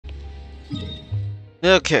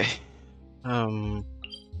Okay. Um,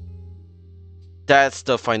 that's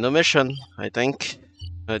the final mission, I think.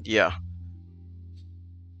 But yeah.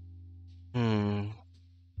 Hmm.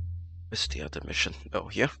 What's the other mission? Oh,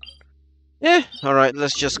 here. Yeah. All right.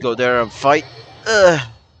 Let's just go there and fight. Ugh.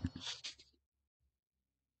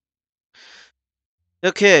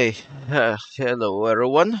 Okay. Hello,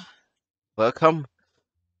 everyone. Welcome.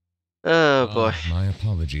 Oh boy. My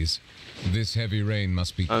apologies. This heavy rain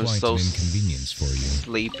must be I'm quite so an inconvenience for you.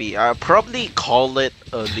 sleepy. I'll probably call it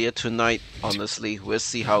earlier tonight. Honestly, we'll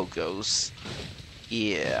see how it goes.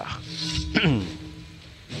 Yeah.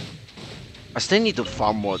 I still need to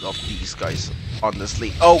farm more of these guys,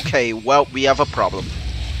 honestly. Okay, well, we have a problem.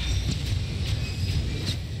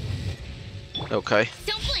 Okay.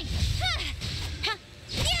 Don't blink.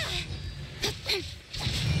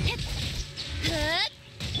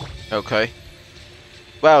 Okay.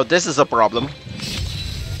 Well, this is a problem.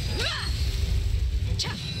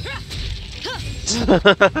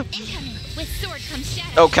 Incoming. With sword comes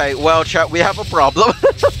shadow. Okay, well, chat, we have a problem.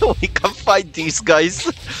 We can't fight these guys.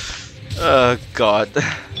 Oh, God.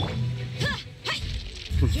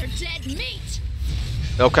 You're dead meat.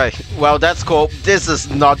 Okay, well, that's cool. This is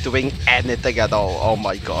not doing anything at all. Oh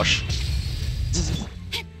my gosh.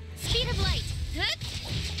 Speed of light.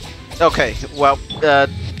 Okay, well,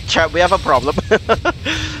 chat, we have a problem.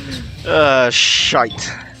 Shite.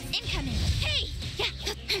 Incoming. Hey.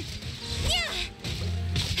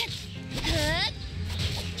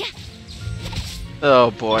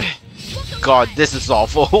 Oh boy. God, this is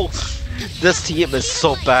awful. This team is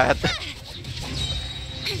so bad.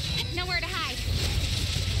 Nowhere to hide.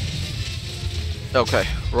 Okay,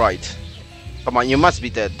 right. Come on, you must be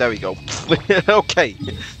dead. There we go. Okay.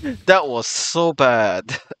 That was so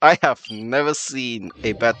bad. I have never seen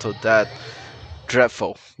a battle that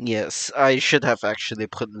dreadful. Yes, I should have actually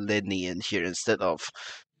put Lenny in here instead of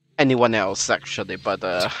anyone else actually, but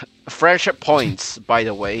friendship points, by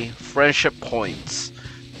the way. Friendship points.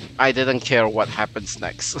 I didn't care what happens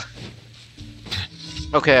next.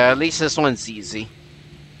 Okay, at least this one's easy.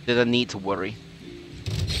 Didn't need to worry.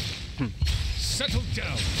 Settle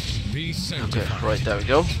down. Be Okay, sanctified. right, there we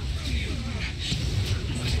go.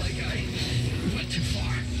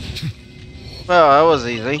 Well, that was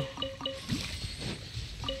easy.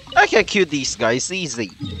 I can kill these guys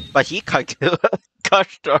easy, but he can't kill a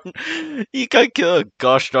gosh darn. He can't kill a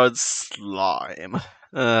gosh darn slime.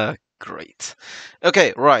 Great.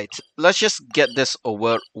 Okay, right. Let's just get this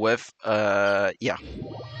over with. Yeah.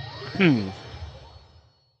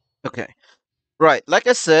 Okay. Right. Like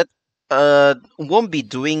I said, won't be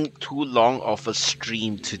doing too long of a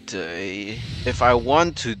stream today. If I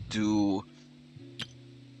want to do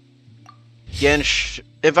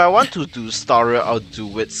if I want to do Staria, I'll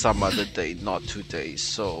do it some other day, not today.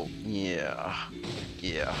 So yeah,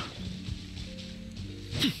 yeah.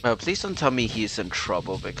 Please don't tell me he's in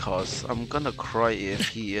trouble because I'm gonna cry if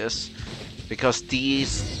he is. Because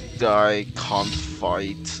these guy can't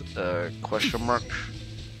fight. Question mark.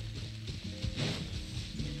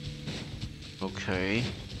 Okay.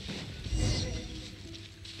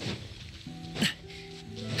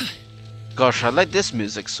 Gosh, I like this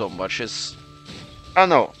music so much. It's I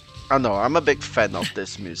know, I'm a big fan of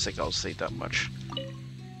this music, I'll say that much.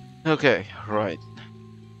 Okay, right.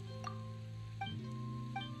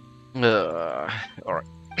 Alright.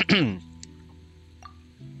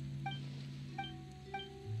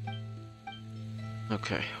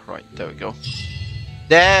 Okay, right, there we go.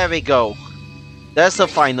 There we go! That's the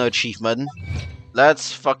final achievement.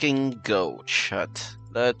 Let's fucking go, chat.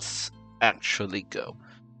 Let's actually go.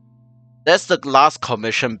 That's the last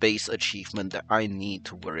commission-based achievement that I need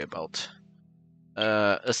to worry about.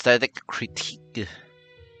 Aesthetic critique.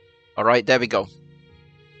 Alright, there we go.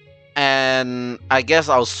 And I guess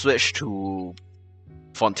I'll switch to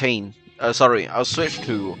Fontaine. Sorry, I'll switch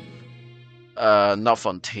to not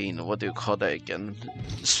Fontaine. What do you call that again?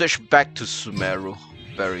 Switch back to Sumeru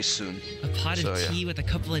very soon. A pot So, of yeah. tea with a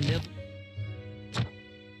couple of nibbles.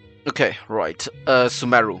 Okay, right.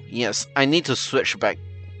 Sumeru. Yes, I need to switch back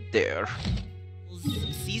there.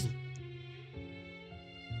 Some season.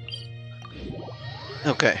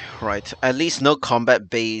 Okay, right. At least no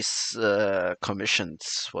combat-based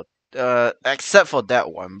commissions for except for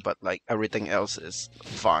that one, but like everything else is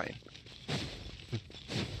fine.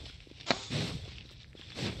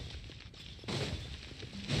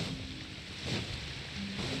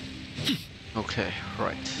 Okay,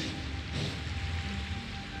 right.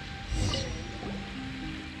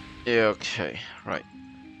 Yeah, okay, right.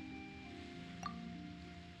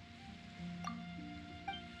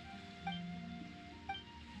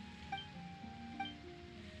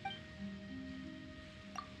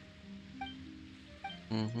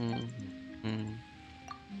 Mm-hmm.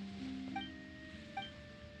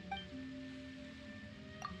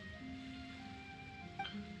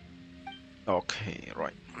 Okay,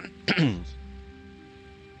 right.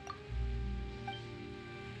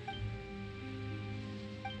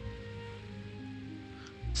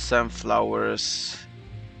 Sunflowers.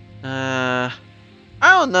 I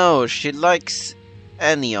don't know. She likes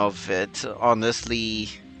any of it. Honestly,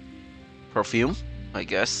 perfume, I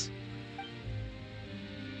guess.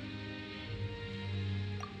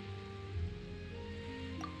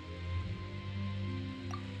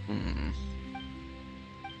 Hmm.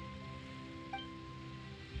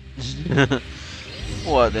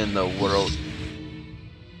 What in the world?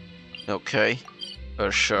 Okay.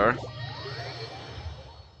 Sure.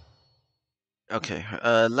 Okay.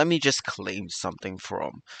 Let me just claim something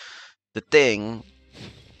from the thing.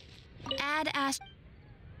 Add Astra.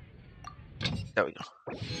 There we go.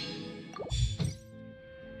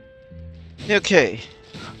 Okay.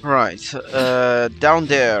 Right. Down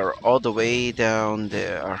there, all the way down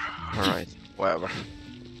there. Alright, whatever.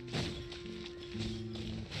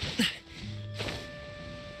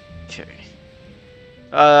 Okay.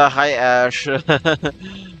 Hi Ash.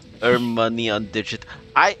 Earn money on digit.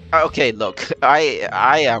 Okay, look.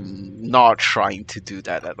 I am not trying to do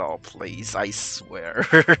that at all, please. I swear.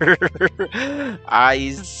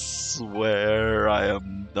 I swear I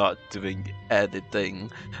am not doing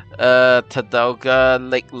anything. Tadalga,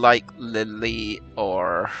 Lake Lily,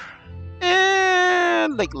 or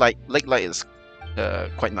Lake Light is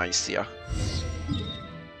quite nice, yeah.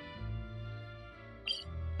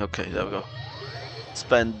 Okay, there we go.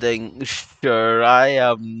 Spending, sure, I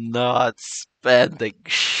am not spending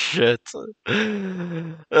shit.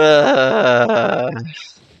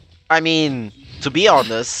 I mean, to be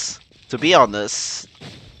honest,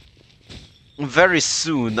 very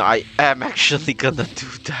soon I am actually gonna do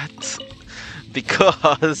that.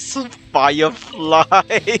 Because Firefly.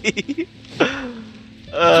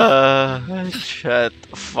 Chat,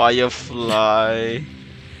 Firefly.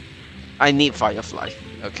 I need Firefly.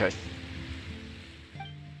 Okay.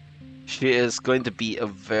 She is going to be a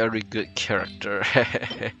very good character.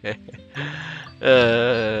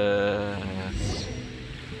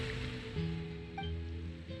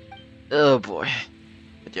 Oh boy.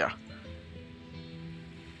 But yeah.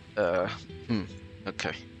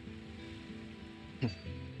 Okay.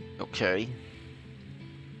 Okay.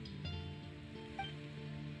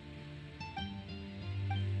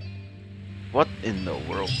 What in the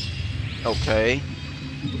world? Okay.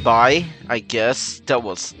 Bye, I guess. That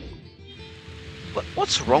was...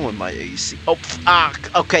 What's wrong with my AC? Oh,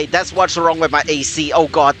 fuck! Okay, that's what's wrong with my AC. Oh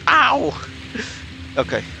god, ow!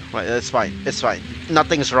 Okay, right, it's fine. It's fine.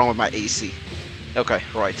 Nothing's wrong with my AC. Okay,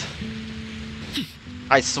 right.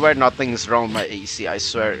 I swear nothing's wrong with my AC. I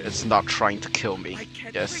swear it's not trying to kill me. I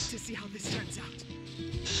can't Yes. wait to see how this turns out.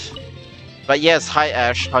 But yes, hi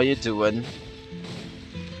Ash, how you doing?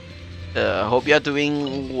 Hope you're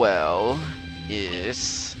doing well.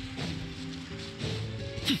 Yes.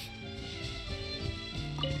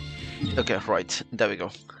 Okay, right, there we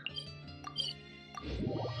go.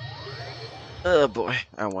 Oh boy,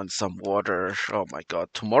 I want some water. Oh my god,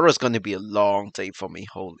 tomorrow's gonna be a long day for me,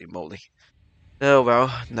 holy moly. Oh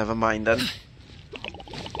well, never mind then.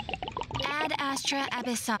 Add Astra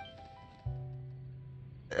Abyssal.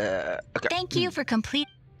 Okay. Thank you for complete.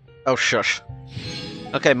 Oh shush.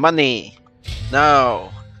 Okay, money.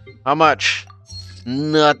 No. How much?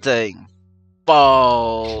 Nothing.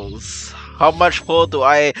 Balls. How much more do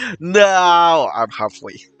I? No! I'm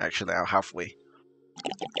halfway. Actually, I'm halfway.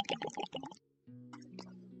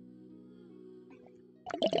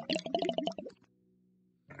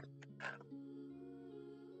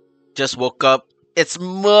 Just woke up. It's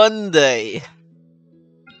Monday.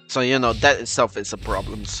 So, you know, that itself is a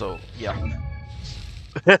problem, so, yeah.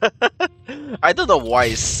 I don't know why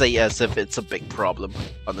I say as if it's a big problem,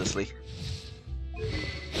 honestly.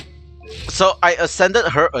 So, I ascended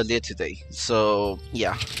her earlier today, so,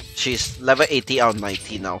 yeah. She's level 80 out of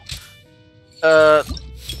 90 now.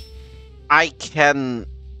 I can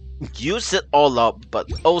use it all up,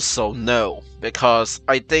 but also no, because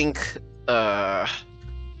I think,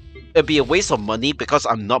 it'd be a waste of money because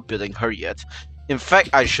I'm not building her yet. In fact,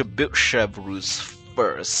 I should build Chevreuse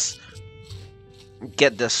first.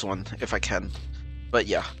 Get this one if I can. But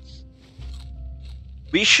yeah.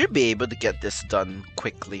 We should be able to get this done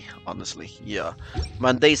quickly, honestly. Yeah.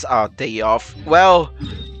 Mondays are day off. Well,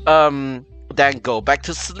 then go back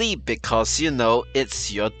to sleep because you know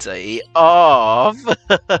it's your day off.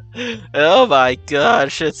 Oh my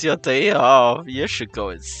gosh, it's your day off. You should go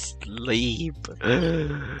and sleep.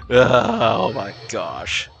 Oh my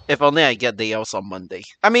gosh. If only I get day off on Monday.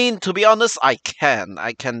 I mean, to be honest, I can.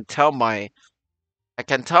 I can tell my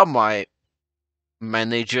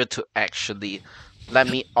manager to actually let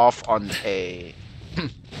me off on a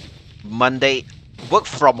Monday work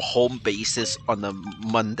from home basis on a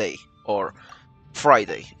Monday or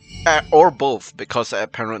Friday, or both, because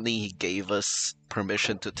apparently he gave us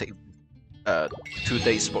permission to take 2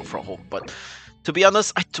 days work from home. But to be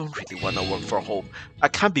honest, I don't really want to work from home. I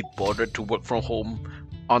can't be bothered to work from home,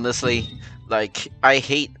 honestly. Like, I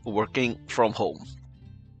hate working from home.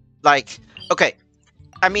 Like, okay,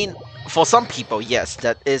 I mean, for some people, yes,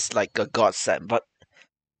 that is like a godsend, but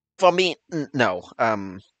for me, no.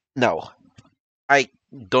 No. I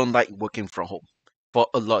don't like working from home for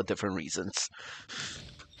a lot of different reasons.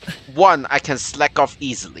 One, I can slack off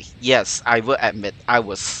easily. Yes, I will admit I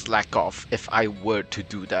will slack off if I were to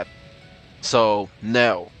do that. So,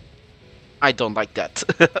 no. I don't like that.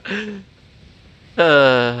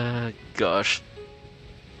 Gosh.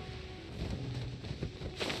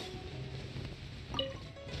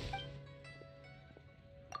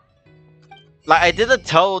 Like, I didn't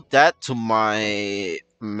tell that to my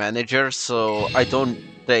manager, so I don't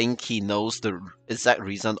think he knows the exact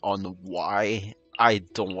reason on why I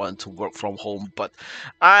don't want to work from home, but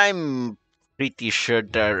I'm pretty sure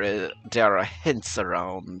there are hints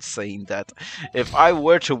around saying that if I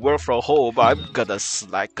were to work from home, I'm gonna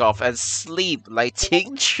slack off and sleep like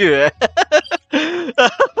Qingque.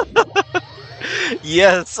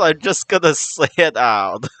 Yes, I'm just gonna say it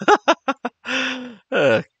out.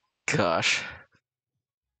 Gosh.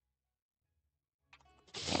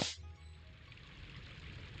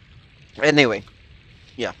 Anyway,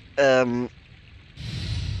 yeah.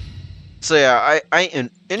 So yeah, I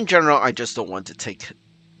in general, I just don't want to take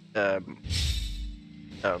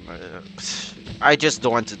I just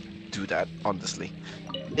don't want to do that, honestly.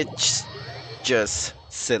 It's just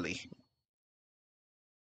silly.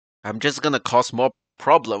 I'm just gonna cause more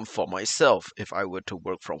problem for myself if I were to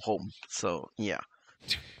work from home. So yeah.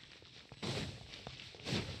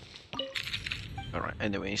 Alright,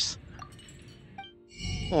 anyways.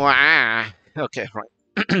 Wah. Okay,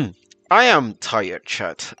 right. I am tired,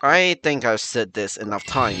 chat. I think I've said this enough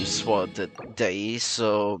times for the day,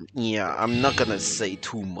 so yeah, I'm not gonna say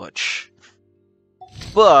too much.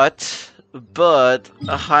 But,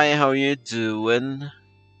 hi, how you doing?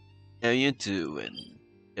 How you doing?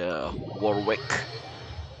 Warwick.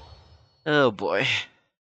 Oh boy.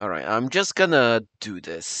 Alright, I'm just gonna do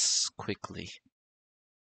this quickly.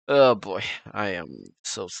 Oh boy, I am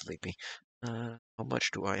so sleepy. How much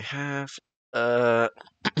do I have?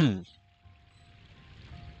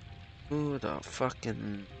 Who the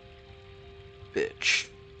fucking bitch?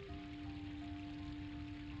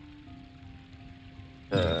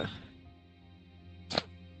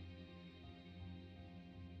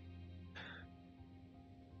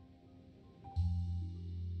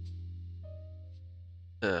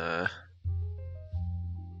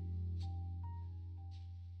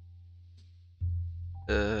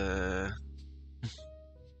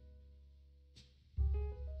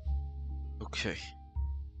 Okay.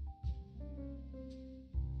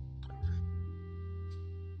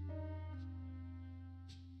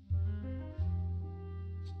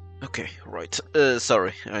 Okay, right.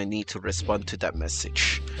 Sorry, I need to respond to that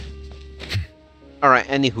message. Alright,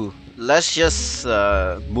 anywho, let's just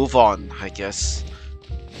move on, I guess.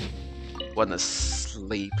 Wanna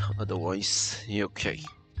sleep, otherwise, okay.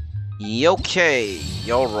 Okay,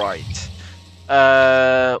 you're right.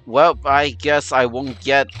 Well, I guess I won't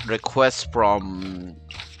get requests from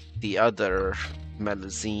the other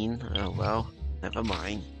magazine. Well, never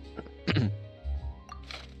mind.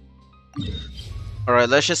 Alright,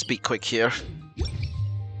 let's just be quick here.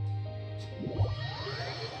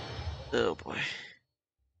 Oh boy.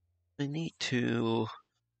 I need to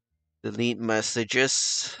delete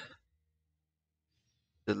messages.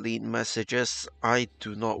 Delete messages. I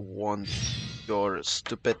do not want your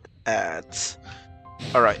stupid ads.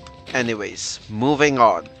 Alright, anyways, moving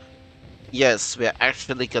on. Yes, we're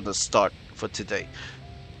actually gonna start for today.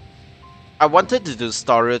 I wanted to do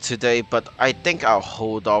Stario today, but I think I'll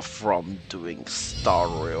hold off from doing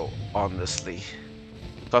Stario, honestly.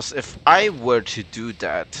 Because if I were to do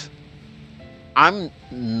that, I'm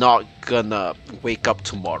not gonna wake up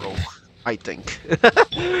tomorrow, I think.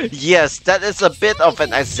 Yes, that is a bit of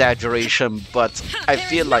an exaggeration, but I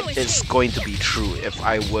feel like it's going to be true if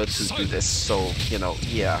I were to do this, so, you know,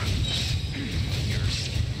 yeah.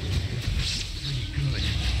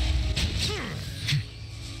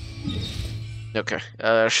 Okay,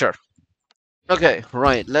 sure. Okay,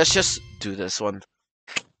 right, let's just do this one.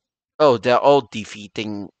 Oh, they're all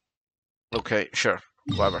defeating. Okay, sure,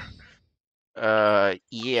 whatever.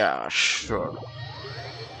 Yeah, sure.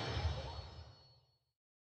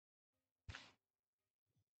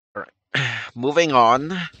 Alright, moving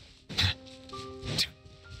on.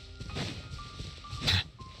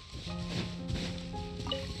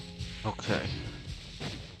 Okay.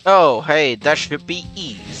 Oh, hey, that should be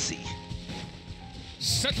easy.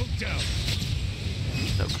 Settle down.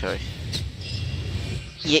 Okay.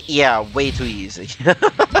 Yeah, way too easy.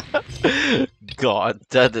 God,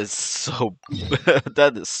 that is so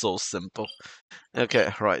that is so simple.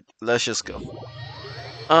 Okay, right. Let's just go.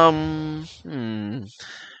 Oh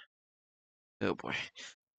boy.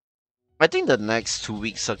 I think the next 2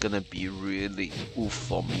 weeks are gonna be really oof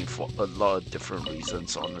for me for a lot of different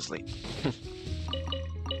reasons, honestly.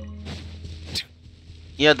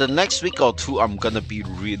 Yeah, the next week or two I'm gonna be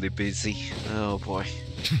really busy. Oh boy.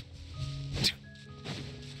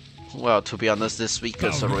 Well, to be honest, this week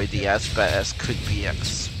is already as bad as could be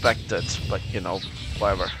expected, but you know,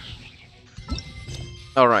 whatever.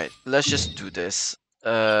 Alright, let's just do this.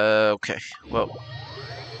 Okay, well,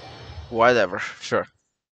 whatever, sure.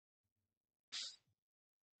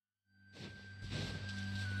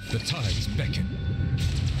 The tides beckon.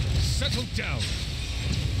 Settle down.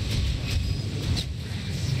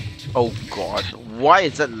 Oh god, why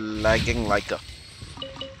is it lagging like a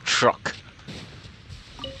truck?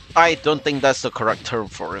 I don't think that's the correct term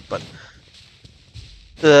for it, but...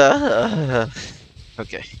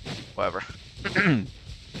 okay, whatever.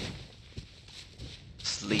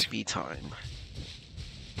 Sleepy time.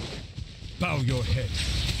 Bow your head.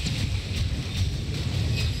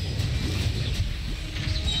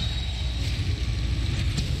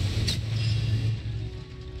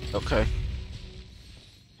 Okay.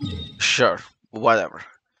 Sure, whatever.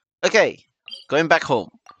 Okay, going back home,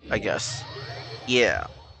 I guess. Yeah.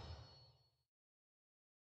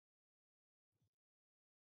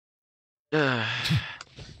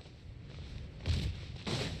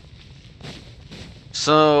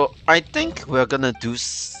 So, I think we're gonna do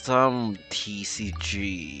some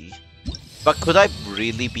TCG. But could I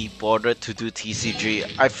really be bothered to do TCG?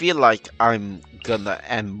 I feel like I'm gonna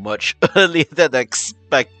end much earlier than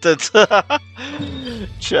expected.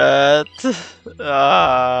 Chat.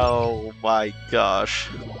 Oh my gosh.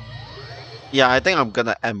 Yeah, I think I'm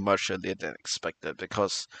gonna end much earlier than expected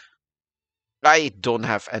because I don't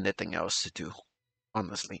have anything else to do,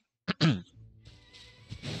 honestly.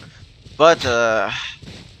 But,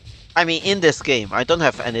 I mean, in this game, I don't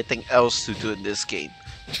have anything else to do in this game.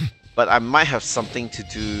 But I might have something to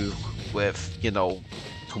do with, you know,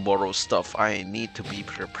 tomorrow's stuff. I need to be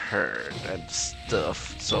prepared and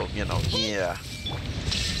stuff. So, you know, yeah.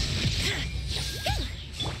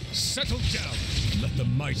 Settle down. Let the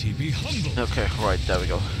mighty be humble. Okay, right, there we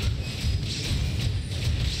go.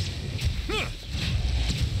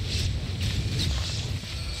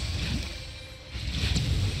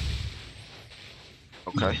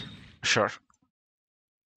 Okay, sure.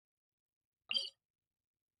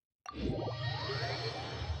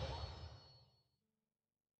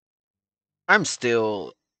 I'm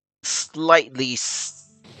still slightly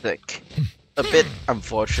sick. A bit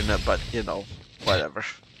unfortunate, but you know, whatever.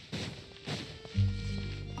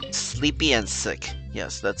 Sleepy and sick.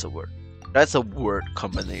 Yes, that's a word. That's a word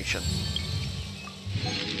combination.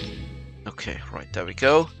 Okay, right, there we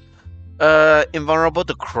go. Invulnerable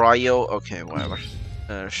to cryo. Okay, whatever.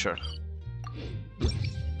 Sure.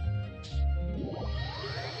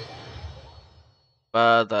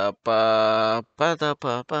 Ba da ba da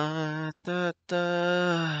ba da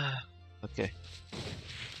da. Okay.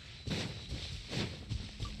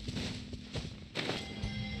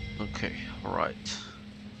 Okay, right.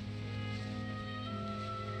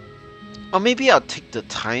 Or maybe I'll take the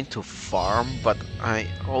time to farm, but I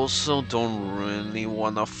also don't really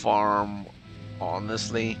wanna farm,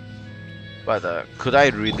 honestly. But could I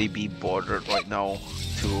really be bothered right now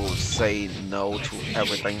to say no to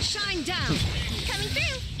everything? Shine down. Coming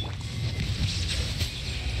through.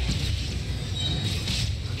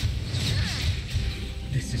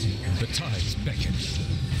 This isn't good. The tides beckon.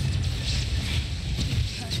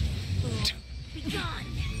 Be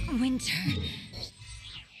gone. Winter.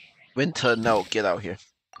 Winter, no, get out here.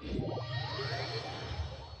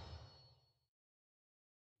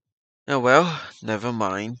 Oh well, never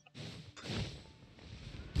mind.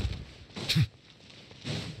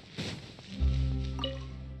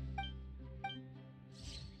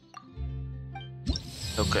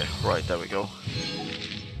 Okay, right, there we go.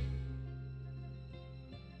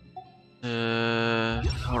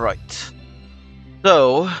 Alright.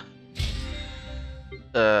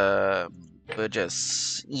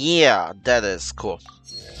 focus. Yeah, that is cool.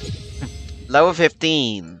 Level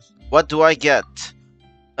 15. What do I get?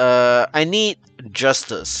 I need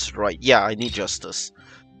justice, right? Yeah, I need justice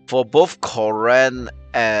for both Koren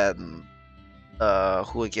and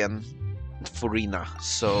who again? Furina.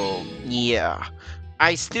 So yeah,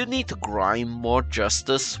 I still need to grind more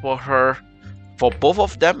justice for her, for both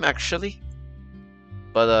of them actually.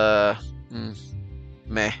 But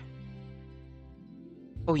meh.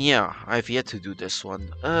 Oh yeah, I've yet to do this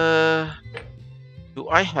one. Do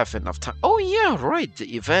I have enough time? Oh yeah, right,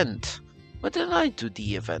 the event. Why didn't I do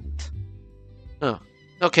the event? Oh,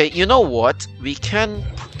 okay. You know what? We can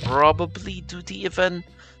probably do the event.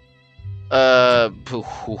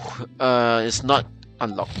 It's not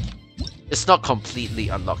unlocked. It's not completely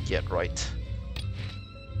unlocked yet, right?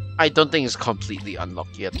 I don't think it's completely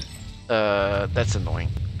unlocked yet. That's annoying.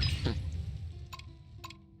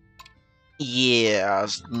 Yeah,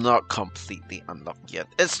 it's not completely unlocked yet.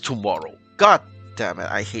 It's tomorrow. God damn it,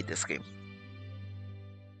 I hate this game.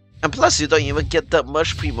 And plus, you don't even get that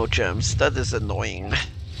much Primo Gems. That is annoying.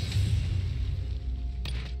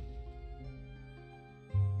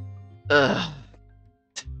 Ugh.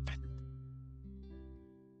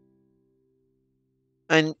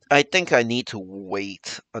 And I think I need to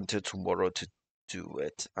wait until tomorrow to do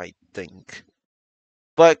it, I think.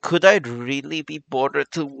 But could I really be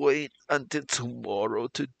bothered to wait until tomorrow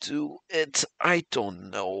to do it? I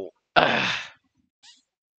don't know.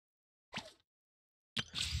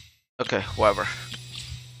 Okay, whatever.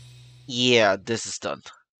 Yeah, this is done.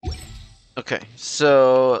 Okay,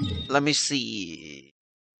 so let me see.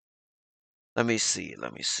 Let me see.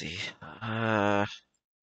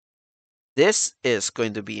 This is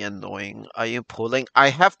going to be annoying. Are you pulling? I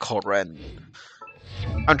have Koren.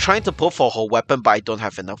 I'm trying to pull for her weapon, but I don't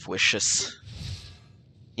have enough wishes.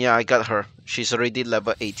 Yeah, I got her. She's already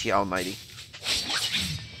level 80 out 90.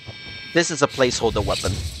 This is a placeholder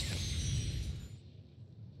weapon.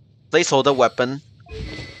 Placeholder weapon.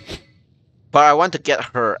 But I want to get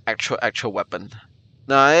her actual weapon.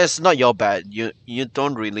 No, it's not your bad. You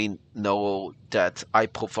don't really know that I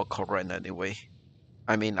pull for Koren anyway.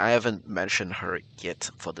 I mean, I haven't mentioned her yet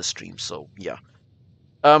for the stream, so yeah.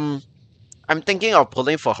 I'm thinking of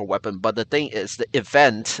pulling for her weapon, but the thing is, the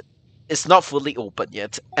event is not fully open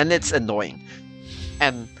yet, and it's annoying.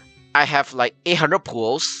 And I have like 800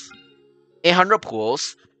 pulls,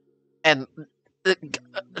 and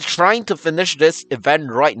trying to finish this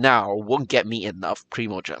event right now won't get me enough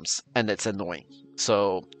Primo Gems, and it's annoying.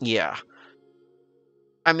 So yeah.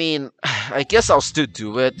 I mean, I guess I'll still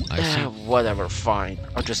do it. Whatever, fine.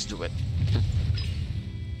 I'll just do it.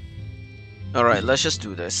 Alright, let's just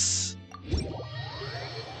do this.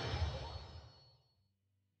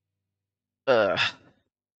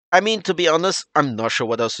 I mean, to be honest, I'm not sure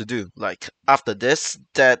what else to do. Like, after this,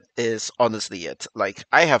 that is honestly it. Like,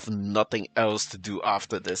 I have nothing else to do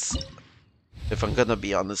after this. If I'm gonna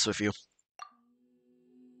be honest with you.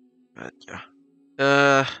 But,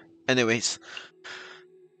 yeah. Anyways.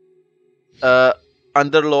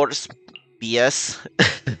 Underlord's BS.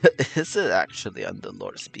 Is it actually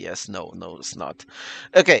Underlord's BS? No, it's not.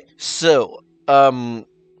 Okay, so,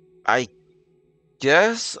 I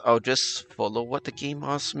guess I'll just follow what the game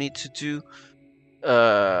asks me to do.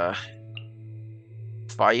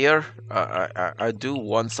 Fire. I do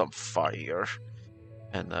want some fire.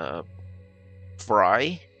 And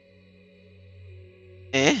fry.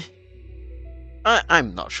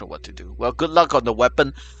 I'm not sure what to do. Well, good luck on the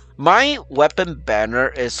weapon. My weapon banner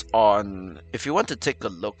is on. If you want to take a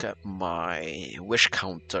look at my wish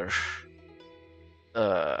counter,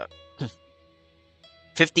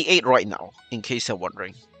 58 right now, in case you're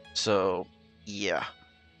wondering. So yeah,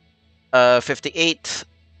 58.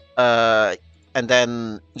 And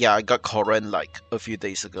then yeah, I got Koren like a few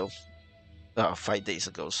days ago. 5 days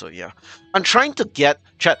ago, so yeah. I'm trying to get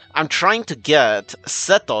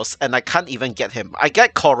Setos, and I can't even get him. I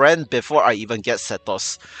get Koren before I even get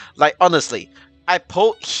Setos. Like, honestly, I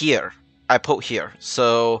pulled here.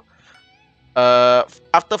 So,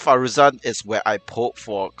 after Faruzan is where I pulled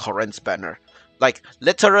for Koren's banner. Like,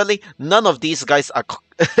 literally, none of these guys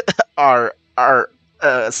are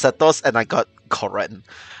Setos, and I got Koren.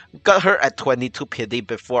 Got her at 22 pity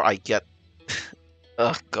before I get...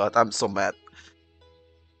 Oh god, I'm so mad.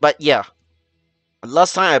 But yeah,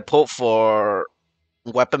 last time I pulled for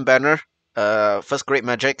weapon banner, first great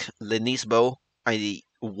magic, Linny's bow. I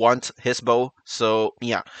want his bow, so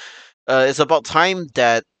yeah. It's about time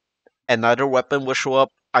that another weapon will show up.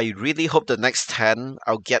 I really hope the next 10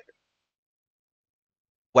 I'll get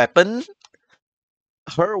weapon.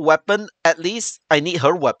 Her weapon, at least. I need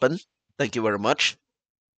her weapon. Thank you very much.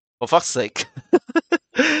 For fuck's sake.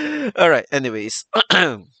 Alright, anyways. What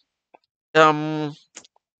am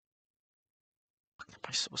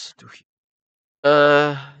I supposed to do here?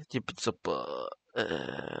 Okay,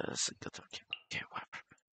 whatever.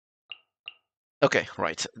 Okay,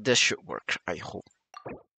 right. This should work, I hope.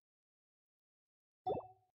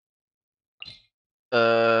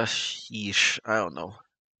 Yeesh, I don't know.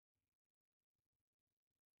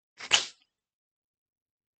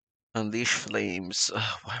 Unleash flames.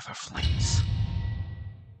 Whatever flames.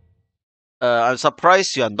 I'm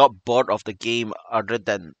surprised you are not bored of the game other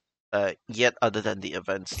than other than the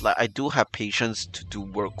events. Like I do have patience to do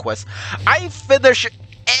world quests. I finish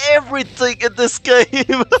everything in this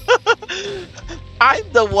game. I'm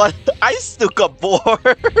the one. I still got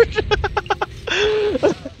bored.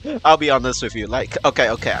 I'll be honest with you. Like, okay.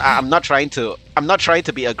 I'm not trying to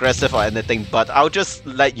be aggressive or anything, but I'll just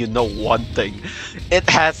let you know one thing. It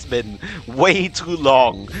has been way too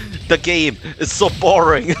long. The game is so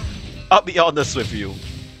boring. I'll be honest with you.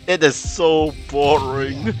 It is so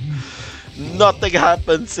boring. Nothing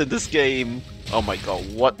happens in this game. Oh my god,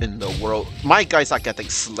 what in the world? My guys are getting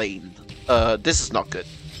slain. This is not good.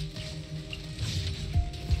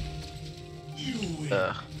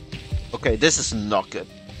 Okay, this is not good.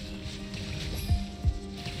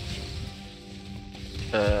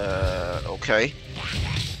 Okay.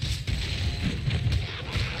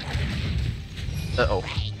 Uh-oh.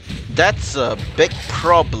 That's a big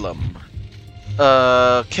problem.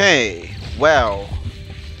 Okay, well...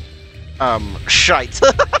 shite.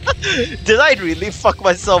 Did I really fuck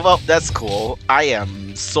myself up? That's cool. I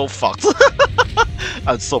am so fucked.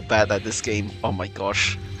 I'm so bad at this game. Oh my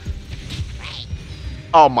gosh.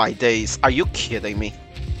 Oh my days. Are you kidding me?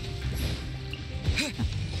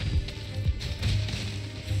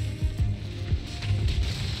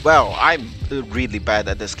 Well, I'm really bad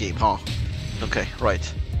at this game, huh? Okay,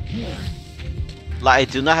 right. Like, I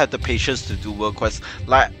do not have the patience to do world quests.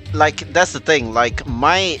 Like that's the thing. Like,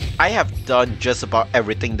 I have done just about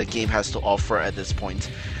everything the game has to offer at this point.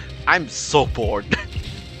 I'm so bored.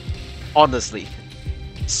 Honestly.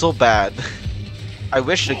 So bad. I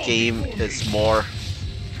wish the game is more...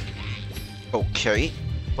 Okay.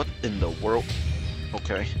 What in the world?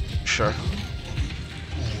 Okay, sure.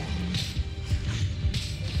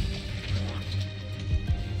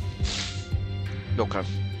 Okay.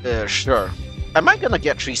 Sure. Am I gonna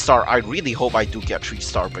get 3-star? I really hope I do get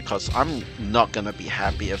 3-star because I'm not gonna be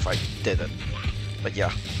happy if I didn't. But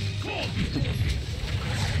yeah.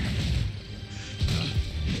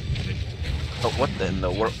 Oh, what in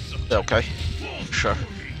the world? Okay. Sure.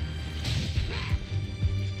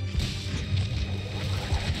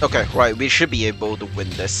 Okay, right. We should be able to win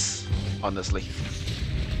this, honestly.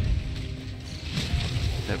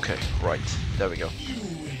 Okay, right. There we go.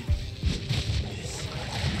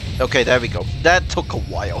 Okay, there we go. That took a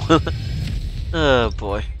while. Oh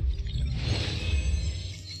boy.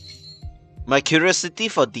 My curiosity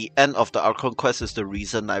for the end of the Archon quest is the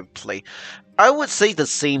reason I play. I would say the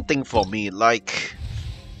same thing for me. Like,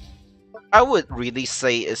 I would really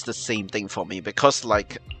say it's the same thing for me because,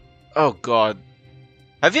 like, oh god.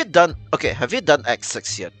 Have you done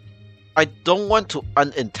X6 yet? I don't want to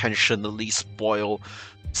unintentionally spoil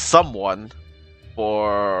someone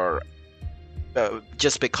for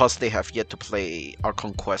just because they have yet to play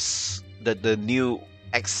Archon Quest, the new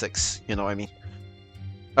X6, you know what I mean?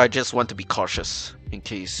 I just want to be cautious, in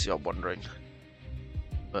case you're wondering.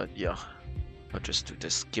 But yeah, I'll just do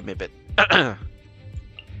this. Give me a bit.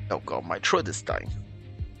 Oh god, my throat is dying.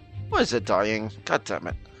 Why is it dying? God damn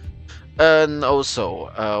it. And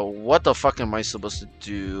also, what the fuck am I supposed to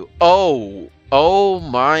do? Oh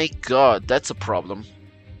my god, that's a problem.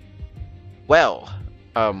 Well,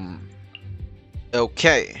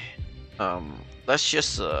 okay. Let's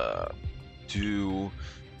just do...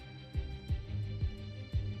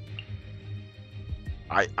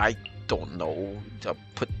 I don't know.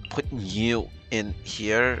 Put you in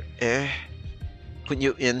here, Put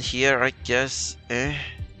you in here, I guess,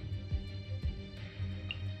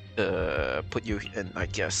 Put you in, I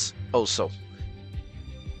guess. Also.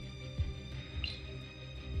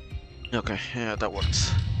 Okay, yeah, that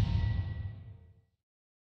works.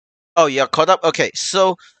 Oh, you're caught up? Okay,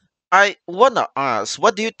 so I wanna ask,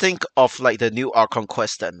 what do you think of like the new Archon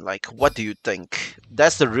Quest then? Like, what do you think?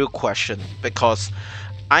 That's the real question, because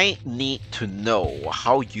I need to know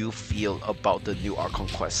how you feel about the new Archon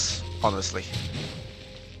Quest, honestly.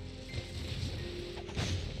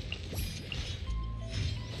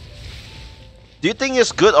 Do you think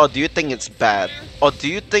it's good or do you think it's bad? Or do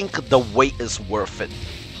you think the wait is worth it?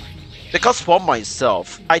 Because for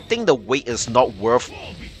myself, I think the wait is not worth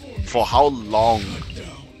for how long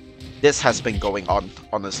this has been going on,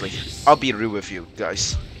 honestly. I'll be real with you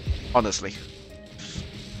guys. Honestly.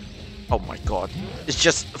 Oh my god. It's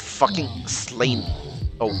just fucking slain.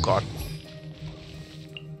 Oh god.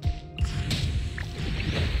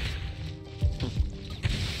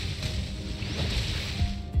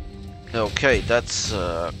 Okay, that's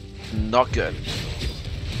not good.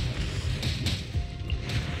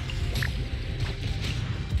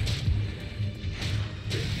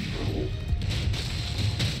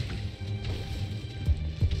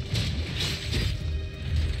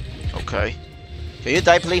 Okay. Can you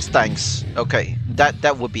die, please? Thanks. Okay,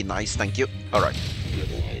 that would be nice. Thank you. All right.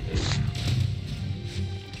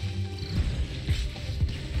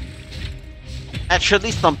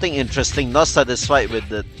 Actually, something interesting. Not satisfied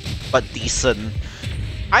with it, but decent.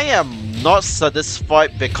 I am not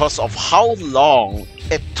satisfied because of how long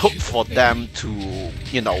it took for them to,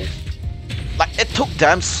 you know, like it took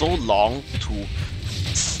them so long to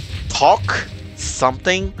talk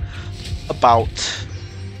something about,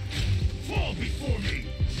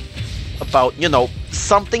 you know,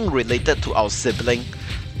 something related to our sibling.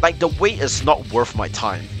 Like the wait is not worth my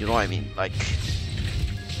time, you know what I mean? Like,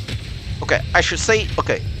 okay, I should say,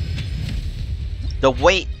 okay, the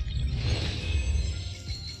wait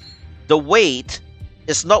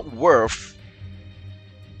is not worth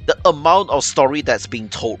the amount of story that's being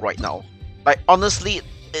told right now. Like, honestly,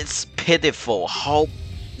 it's pitiful how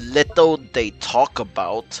little they talk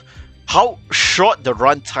about, how short the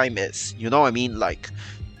runtime is, you know what I mean? Like,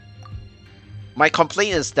 my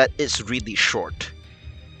complaint is that it's really short.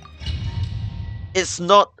 It's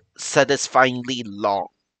not satisfyingly long.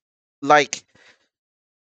 Like,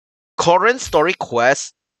 Korean Story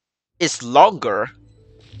Quest is longer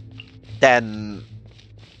than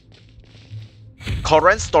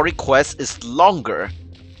Korean Story Quest is longer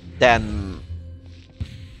than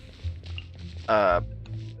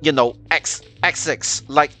you know, X6.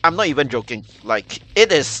 Like, I'm not even joking. Like,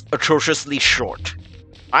 it is atrociously short.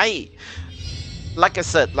 Like I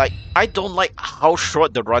said, like, I don't like how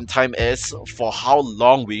short the runtime is for how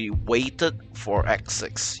long we waited for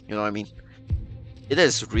X6. You know what I mean? It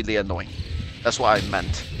is really annoying. That's what I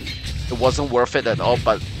meant. It wasn't worth it at all,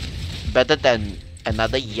 but better than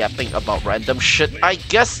another yapping about random shit. I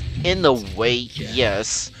guess in a way,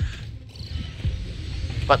 yes.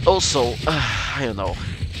 But also, I don't know.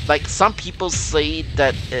 Like, some people say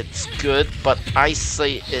that it's good, but I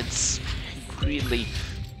say it's really...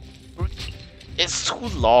 It's too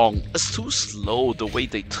long. It's too slow the way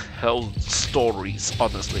they tell stories,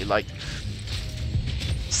 honestly. Like,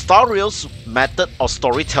 Star Rail's method of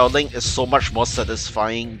storytelling is so much more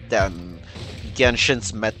satisfying than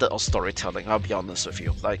Genshin's method of storytelling, I'll be honest with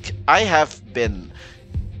you. Like, I have been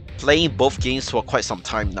playing both games for quite some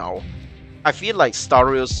time now. I feel like Star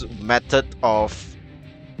Rail's method of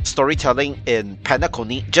storytelling in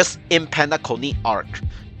Penacony, just in Penacony arc,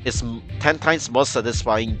 is 10 times more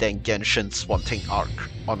satisfying than Genshin's Swanting arc,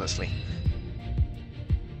 honestly.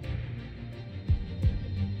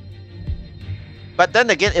 But then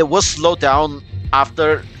again, it will slow down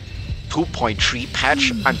after 2.3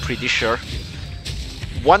 patch, I'm pretty sure.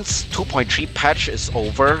 Once 2.3 patch is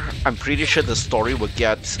over, I'm pretty sure the story will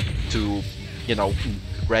get to, you know,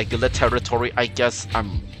 regular territory, I guess.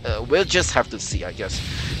 We'll just have to see, I guess.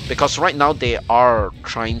 Because right now they are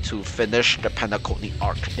trying to finish the Penacony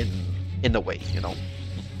arc in a way, you know.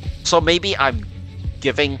 So maybe I'm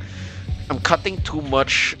cutting too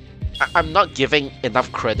much. I'm not giving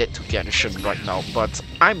enough credit to Genshin right now, but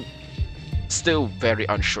I'm still very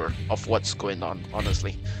unsure of what's going on,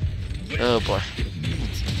 honestly. Oh boy.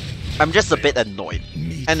 I'm just a bit annoyed.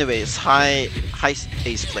 Anyways, hi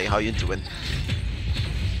Ace Play, how you doing?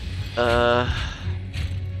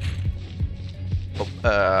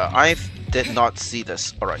 I did not see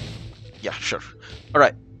this. Alright. Yeah, sure.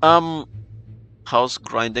 Alright. How's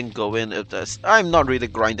grinding going if there's... I'm not really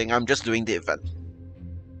grinding, I'm just doing the event.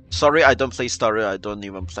 Sorry, I don't play Star Rail, I don't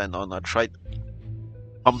even plan on. I tried.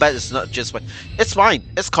 Combat is not just fine. It's fine.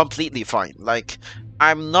 It's completely fine. Like,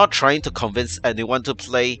 I'm not trying to convince anyone to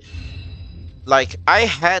play. Like, I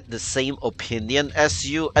had the same opinion as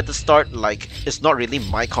you at the start. Like, it's not really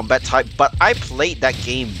my combat type, but I played that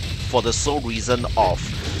game for the sole reason of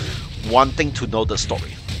wanting to know the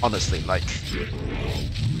story. Honestly, like,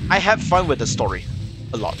 I had fun with the story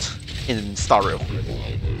a lot in Star Rail.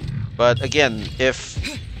 But again, if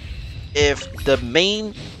the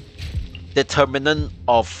main determinant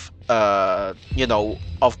of you know,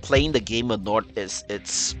 of playing the game or not is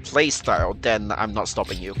its playstyle, then I'm not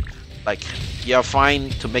stopping you. Like, you're fine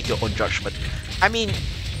to make your own judgment. I mean,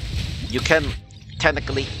 you can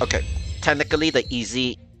technically, okay, technically the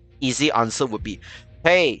easy answer would be,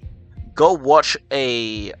 hey, go watch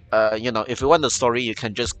a you know, if you want the story, you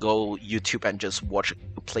can just go YouTube and just watch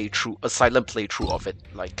a silent playthrough of it.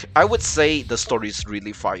 Like, I would say the story is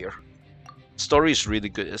really fire. Story is really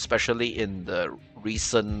good, especially in the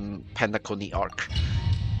recent Penacony arc.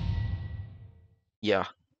 Yeah,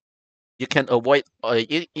 you can avoid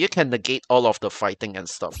you can negate all of the fighting and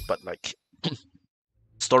stuff, but like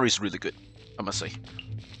story is really good, I must say.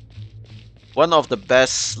 One of the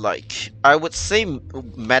best, like, I would say,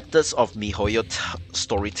 methods of MiHoYo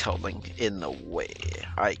storytelling in a way,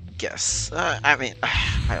 I guess. I mean,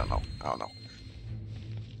 I don't know.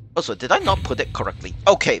 Also, did I not put it correctly?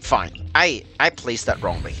 Okay, fine. I placed that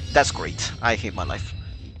wrongly. That's great. I hate my life.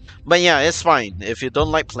 But yeah, it's fine. If you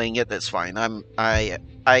don't like playing it, it's fine. I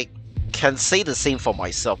can say the same for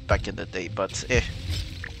myself back in the day, but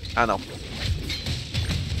I don't know.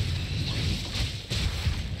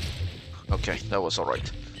 Okay, that was alright.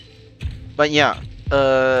 But yeah,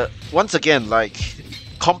 once again, like,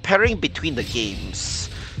 comparing between the games,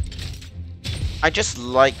 I just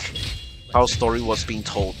like how story was being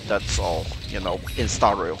told, that's all, you know, in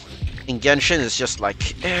Star Rail. In Genshin, it's just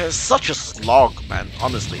like, it's such a slog, man.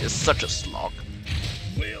 Honestly, it's such a slog.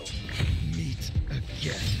 We'll meet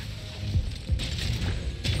again.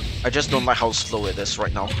 I just don't like how slow it is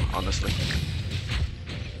right now, honestly.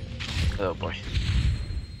 Oh boy.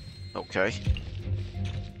 Okay.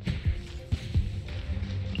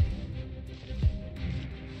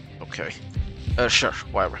 Okay. Sure,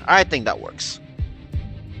 whatever. I think that works.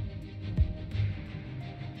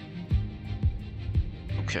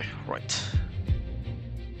 Okay, right.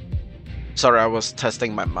 Sorry, I was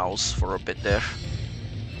testing my mouse for a bit there.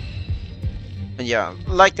 And yeah,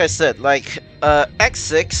 like I said, like,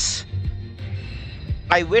 X6,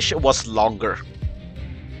 I wish it was longer.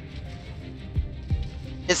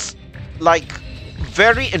 It's like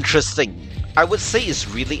very interesting. I would say it's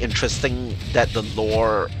really interesting that the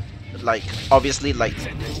lore, like, obviously, like,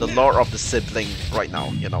 the lore of the sibling right now,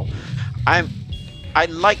 you know. I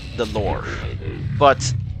like the lore,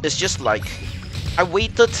 but it's just like I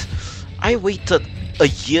waited a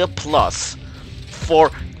year plus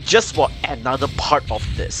for another part of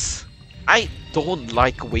this. I don't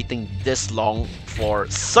like waiting this long for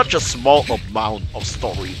such a small amount of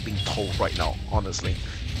story being told right now, honestly.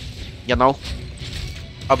 You know?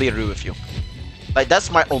 I'll be real with you. Like, that's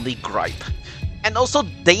my only gripe. And also,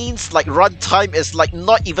 Dane's, like, runtime is, like,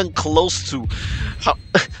 not even close to how...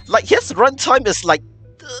 like, his runtime is, like...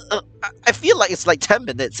 I feel like it's, like, 10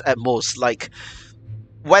 minutes at most. Like,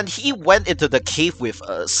 when he went into the cave with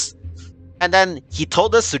us, and then he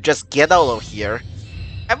told us to just get out of here,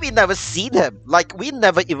 and we never seen him. Like, we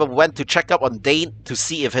never even went to check up on Dane to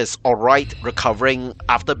see if he's alright recovering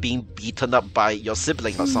after being beaten up by your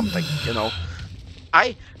sibling or something, you know?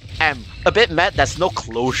 I am a bit mad there's no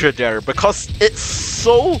closure there, because it's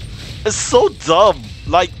so dumb.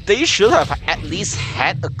 Like, they should have at least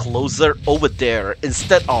had a closer over there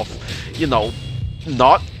instead of, you know,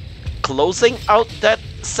 not closing out that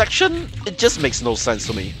section. It just makes no sense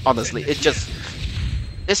to me, honestly. It's just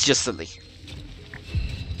silly.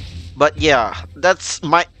 But yeah, that's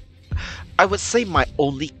I would say my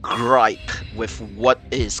only gripe with what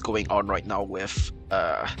is going on right now with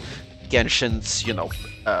Genshin's, you know,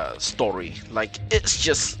 story. Like, it's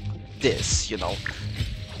just this, you know.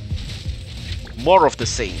 More of the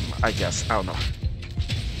same, I guess. I don't know.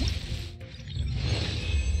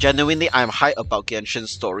 Genuinely, I'm hyped about Genshin's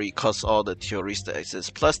story because all the theories that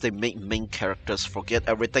exist. Plus, they make main characters forget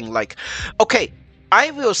everything. Like, okay, I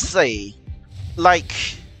will say, like,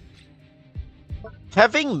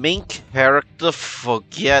 having main character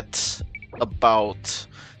forget about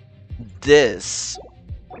this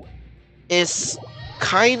is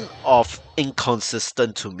kind of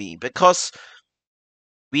inconsistent to me, because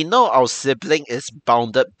we know our sibling is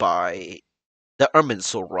bounded by the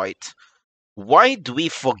Irminsul, right? Why do we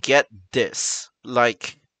forget this?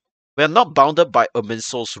 Like, we're not bounded by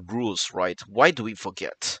Irminsul's rules, right? Why do we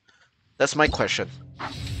forget? That's my question.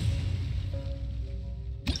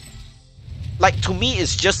 Like, to me,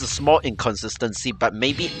 it's just a small inconsistency, but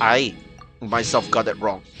maybe I myself got it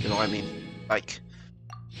wrong. You know what I mean? Like,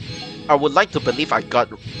 I would like to believe I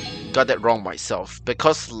got it wrong myself,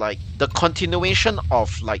 because, like, the continuation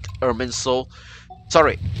of, like, Irminsul...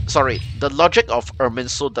 Sorry, the logic of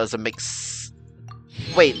Irminsul doesn't make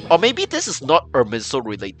wait, or maybe this is not Irminsul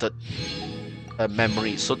related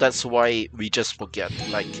memory, so that's why we just forget,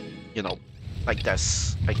 like, you know, like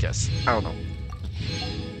this, I guess. I don't know.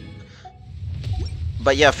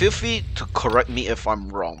 But yeah, feel free to correct me if I'm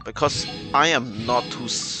wrong, because I am not too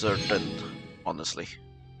certain, honestly.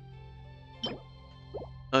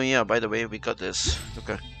 Oh yeah, by the way, we got this.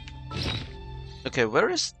 Okay. Okay, where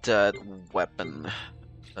is that weapon?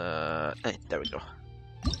 Hey, there we go.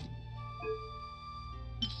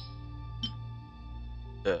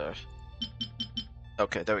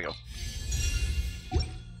 Okay, there we go.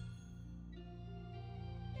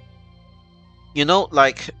 You know,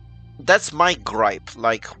 like, that's my gripe.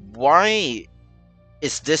 Like, why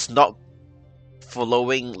is this not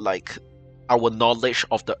following, like, our knowledge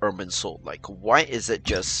of the Irminsul? Like, why is it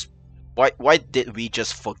just... Why did we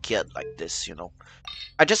just forget like this, you know?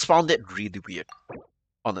 I just found it really weird,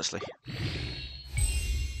 honestly.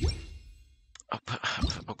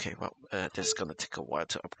 Okay, well, this is gonna take a while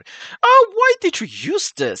to upgrade. Oh, why did you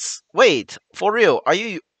use this? Wait, for real, are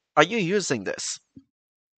you using this?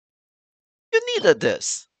 You needed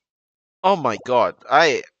this. Oh my god,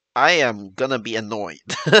 I am gonna be annoyed.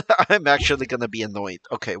 I'm actually gonna be annoyed.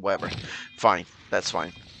 Okay, whatever. Fine, that's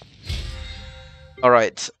fine.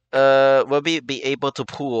 Alright, will we be able to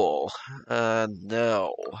pull?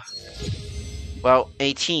 No. Well,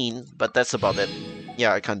 18, but that's about it.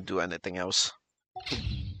 Yeah, I can't do anything else.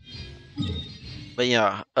 But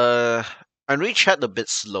yeah, I read chat a bit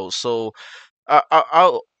slow, so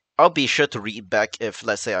I'll be sure to read back if,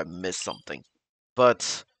 let's say, I miss something.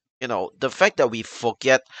 But you know, the fact that we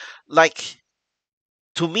forget, like,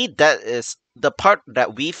 to me, that is the part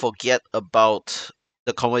that we forget about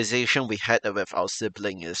the conversation we had with our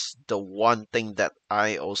sibling is the one thing that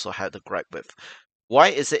I also had a gripe with. Why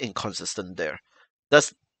is it inconsistent there?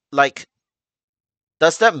 Does like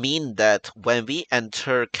does that mean that when we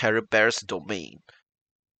enter Caribbear's domain,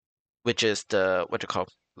 which is the what you call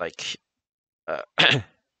like what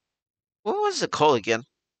was it called again?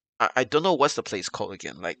 I don't know what's the place called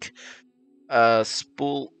again. Like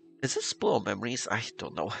spool, is it spool of memories? I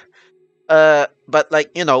don't know. But like,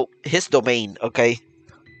 you know, his domain, okay?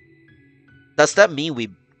 Does that mean we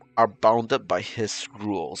are bounded by his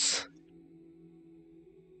rules?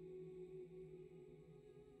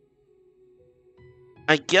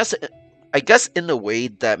 I guess in a way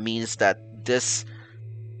that means that this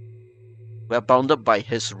we're bounded by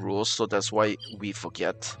his rules, so that's why we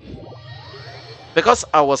forget. Because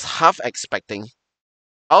I was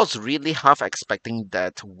really half expecting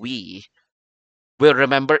that we will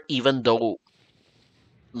remember, even though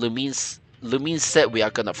Lumine said we are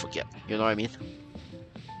gonna forget. You know what I mean?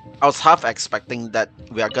 I was half expecting that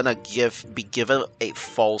we are gonna be given a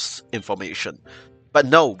false information. But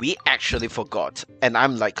no, we actually forgot. And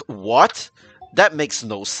I'm like, what? That makes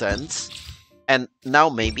no sense. And now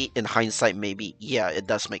maybe, in hindsight, maybe, yeah, it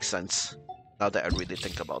does make sense. Now that I really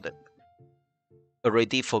think about it.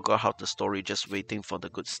 Already forgot how the story, just waiting for the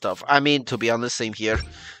good stuff. I mean, to be honest, same here.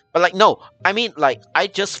 But like, no, I mean, like, I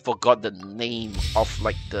just forgot the name of,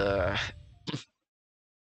 like, the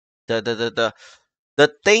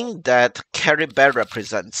thing that Caribbear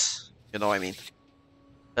represents. You know what I mean?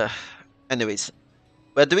 Anyways,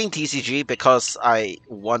 we're doing TCG because I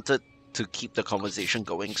wanted to keep the conversation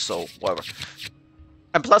going, so whatever.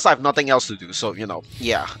 And plus, I have nothing else to do, so, you know,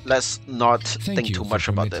 yeah, let's not think too much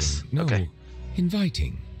about this. No, okay.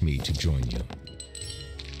 Inviting me to join you.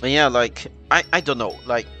 But yeah, like, I don't know,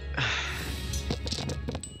 like,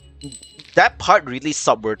 that part really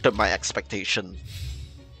subverted my expectation.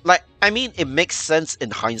 Like, I mean, it makes sense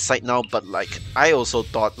in hindsight now, but like, I also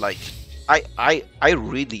thought, like, I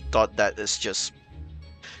really thought that it's just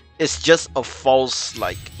a false,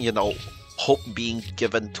 like, you know, hope being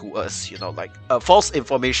given to us, you know, like a false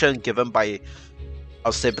information given by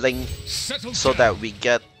our sibling so that we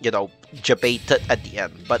get, you know, debated at the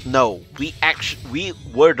end. But no, we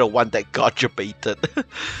were the one that got debated.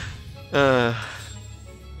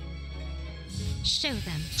 Show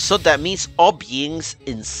them. So that means all beings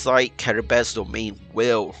inside Caribbear's domain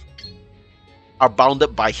are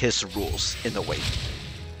bounded by his rules in a way,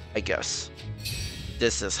 I guess.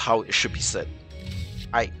 This is how it should be said,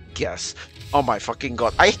 I guess. Oh my fucking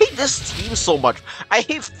god, I hate this team so much. I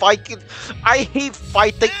hate fighting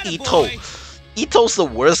Ito. Ito's the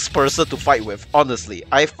worst person to fight with, honestly.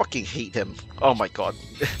 I fucking hate him. Oh my god.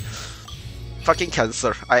 Fucking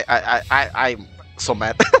cancer. I'm so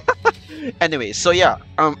mad. Anyway, so yeah,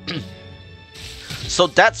 so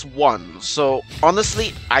that's one. So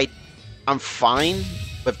honestly, I'm fine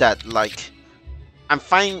with that. Like, I'm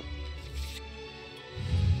fine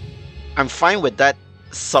with that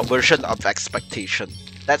subversion of expectation.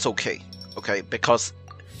 That's okay, because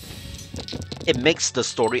it makes the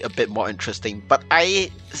story a bit more interesting. But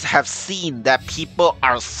I have seen that people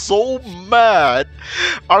are so mad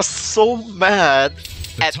at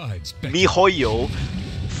MiHoYo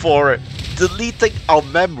for deleting our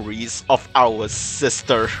memories of our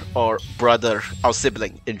sister or brother, our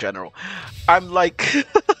sibling in general. I'm like,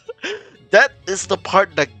 That is the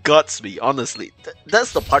part that guts me, honestly.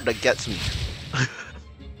 That's the part that gets me.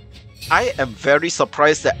 I am very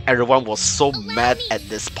surprised that everyone was so mad at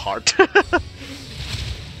this part.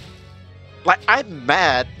 Like, I'm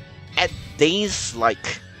mad at Dane's,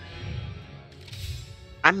 like...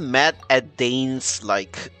 I'm mad at Dane's,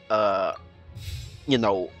 like, you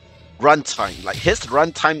know, runtime. Like, his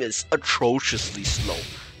runtime is atrociously slow.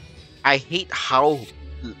 I hate how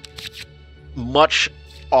much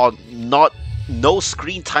or no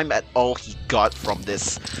screen time at all he got from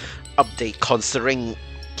this update, considering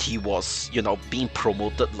he was, you know, being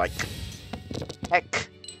promoted like heck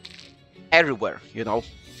everywhere, you know.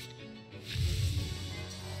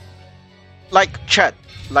 Like, chat,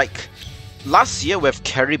 like last year with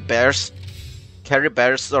Carrie Bears,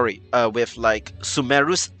 with like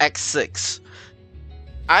Sumeru's X6,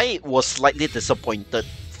 I was slightly disappointed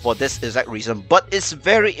for this exact reason, but it's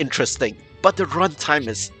very interesting. But the runtime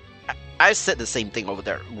is, I said the same thing over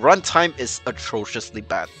there. Runtime is atrociously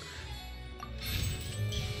bad.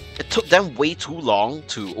 It took them way too long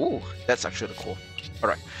to... Oh, that's actually cool.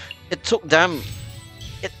 Alright. It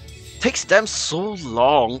takes them so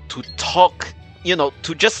long to talk, you know,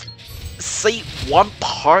 to just say one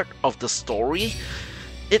part of the story.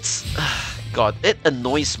 It's... God, it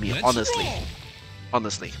annoys me, honestly.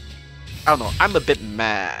 Honestly. I don't know, I'm a bit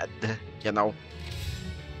mad, you know.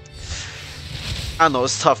 I know,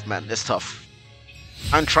 it's tough, man, it's tough.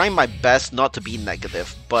 I'm trying my best not to be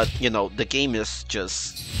negative, but, you know, the game is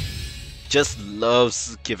just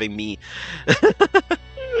loves giving me...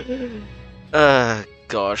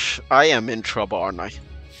 gosh, I am in trouble, aren't I?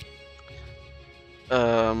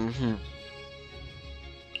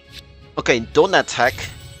 Okay, don't attack,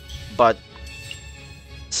 but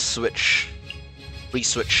switch.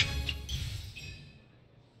 Re-switch.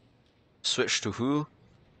 Switch to who?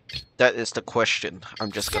 That is the question.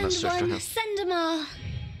 I'm just gonna switch to him. Send them all.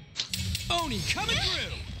 Oni coming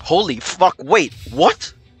through. Holy fuck, wait,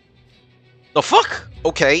 what? The fuck?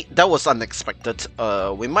 Okay, that was unexpected.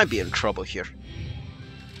 We might be in trouble here.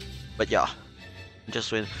 But yeah.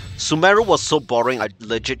 Just win. Sumeru was so boring, I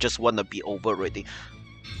legit just wanna be over already.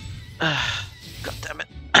 God damn it.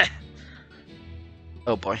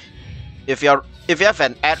 Oh boy. If you have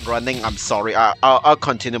an ad running, I'm sorry. I'll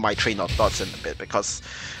continue my train of thoughts in a bit, because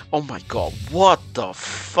oh my god, what the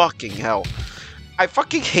fucking hell? I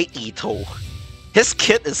fucking hate Ito. His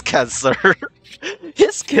kid is cancer.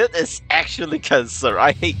 His kid is actually cancer.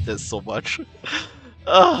 I hate this so much.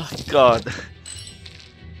 Oh god.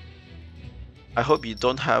 I hope you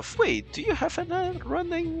don't have... Wait, do you have an ad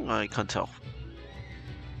running? I can't tell.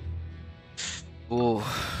 Ooh.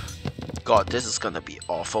 God, this is gonna be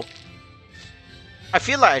awful. I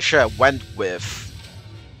feel like I should have went with...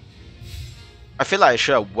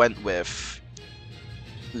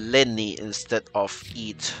 Lenny instead of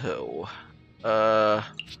Ito.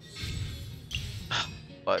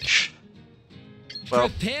 Fudge. Well,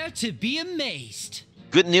 prepare to be amazed.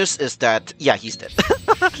 Good news is that... Yeah, he's dead.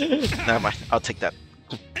 Never mind, I'll take that.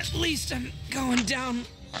 At least I'm going down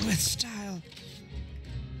with style.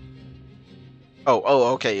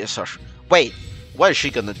 Oh, okay, yes, sir. Wait, what is she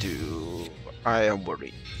gonna do? I am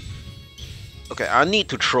worried. Okay, I need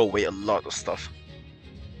to throw away a lot of stuff.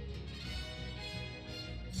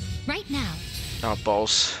 Right now. Now,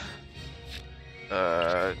 balls.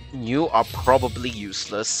 You are probably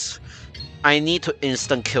useless. I need to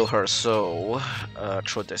instant kill her, so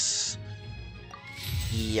throw this.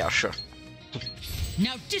 Yeah, sure.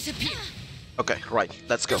 Now disappear. Okay, right,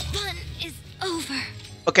 let's go. The fun is over.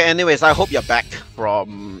 Okay, anyways, I hope you're back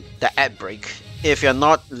from the ad break. If you're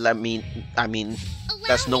not, I mean,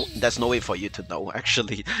 there's no way for you to know,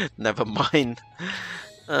 actually. Never mind.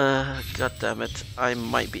 God damn it, I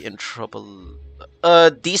might be in trouble.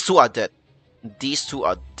 These two are dead. These two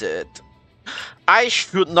are dead. I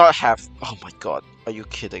should not have... Oh my god, are you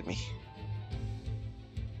kidding me?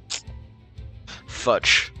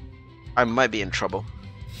 Fudge. I might be in trouble.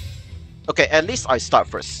 Okay, at least I start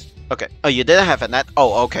first. Okay. Oh, you didn't have an ad?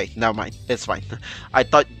 Oh, okay. Never mind. It's fine. I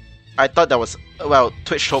thought that was... Well,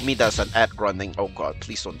 Twitch told me there's an ad running. Oh god,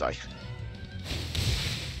 please don't die.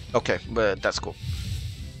 Okay, but that's cool.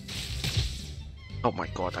 Oh my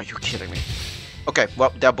god, are you kidding me? Okay,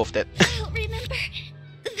 well, they're both dead. I'll remember that.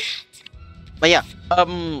 But yeah,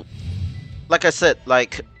 like I said,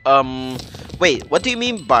 like, wait, what do you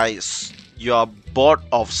mean by you're bored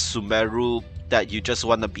of Sumeru that you just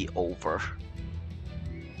wanna be over?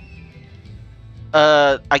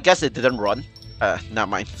 I guess it didn't run. Never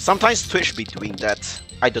mind. Sometimes Twitch be doing that.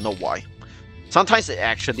 I don't know why. Sometimes it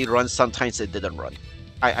actually runs, sometimes it didn't run.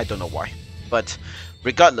 I don't know why. But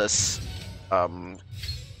regardless,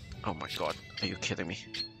 Oh my god, are you kidding me?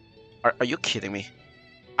 Are you kidding me?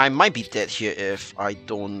 I might be dead here if I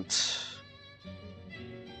don't...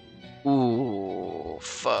 Ooh,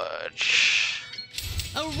 fudge.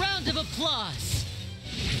 A round of applause.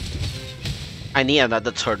 I need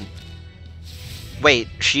another turn. Wait,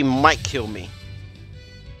 she might kill me.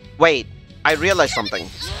 Wait, I realized something.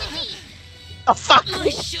 Oh fuck! My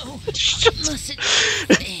show mustn't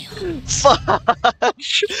fail.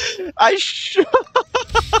 Fudge! I should...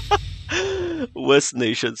 West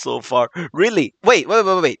Nation so far. Really? Wait.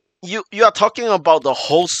 You are talking about the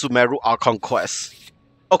whole Sumeru Archon quest.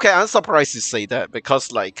 Okay, I'm surprised you say that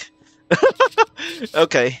because like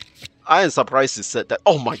okay. I am surprised you said that.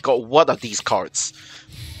 Oh my god, what are these cards?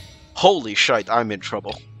 Holy shit, I'm in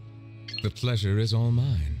trouble. The pleasure is all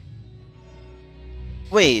mine.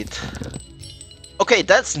 Wait. Okay,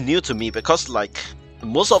 that's new to me because like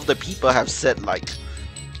most of the people have said like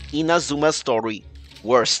Inazuma's story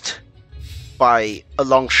worst by a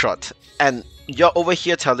long shot, and you're over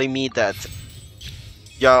here telling me that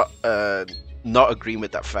you're not agreeing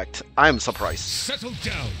with that fact. I am surprised. Settle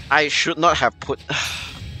down. I should not have put...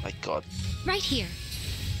 My god. Right here.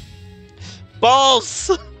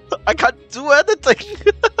 Balls! I can't do anything!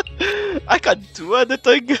 I can't do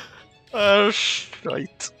anything!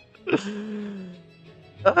 Shite.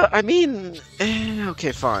 I mean...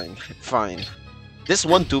 okay, fine. This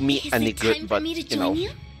won't do me Is any it time good, for but, me to you know, join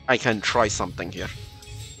you? I can try something here.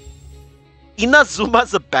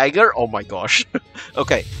 Inazuma's a banger? Oh my gosh.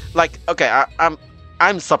 Okay, like, okay,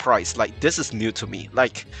 I'm surprised. Like, this is new to me.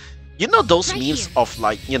 Like, you know those Right memes here. of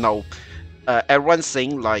like, you know, everyone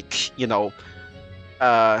saying like, you know,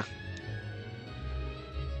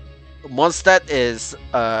 Mondstadt is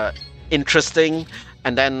interesting,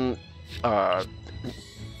 and then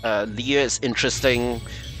Leah is interesting,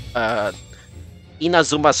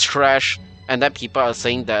 Inazuma's trash, and then people are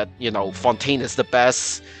saying that, you know, Fontaine is the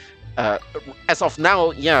best. As of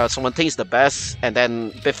now, yeah, Fontaine is the best, and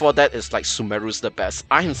then before that is like Sumeru's the best.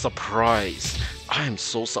 I am surprised. I am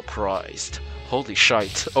so surprised. Holy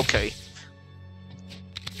shite. Okay.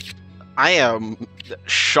 I am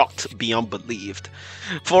shocked beyond believed.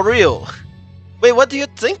 For real. Wait, what do you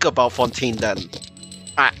think about Fontaine then?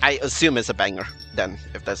 I assume it's a banger then,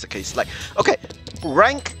 if that's the case. Like, okay,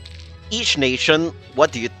 rank each nation.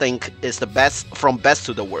 What do you think is the best, from best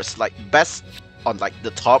to the worst? Like, best on like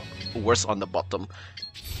the top, worst on the bottom.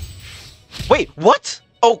 Wait, what?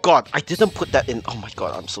 Oh god, I didn't put that in. Oh my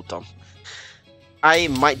god, I'm so dumb. I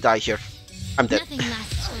might die here. I'm dead. Nothing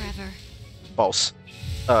lasts forever. Balls.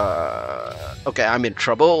 Okay, I'm in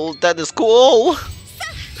trouble. That is cool.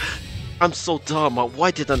 I'm so dumb.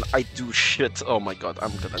 Why didn't I do shit? Oh my god,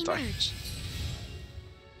 I'm gonna die. Emerge.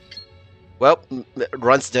 Well,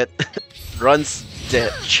 Run's dead. Run's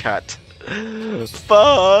dead, chat.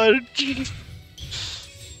 Fudge.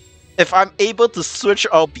 If I'm able to switch,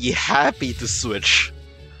 I'll be happy to switch.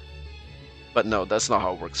 But no, that's not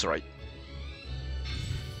how it works, right?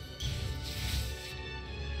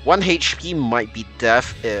 1 HP might be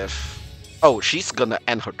death if... Oh, she's gonna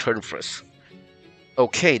end her turn first.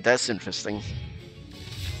 Okay, that's interesting.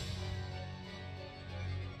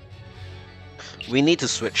 We need to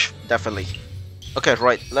switch, definitely. Okay,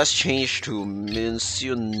 right, let's change to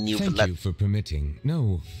Monsieur Thank Neuvillette. you for permitting,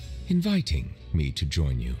 no, inviting me to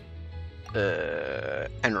join you.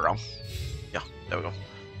 End round. Yeah, there we go.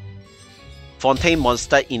 Fontaine,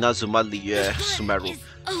 Mondstadt, Inazuma, Liu, Sumeru. Is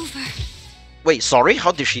over. Wait, sorry?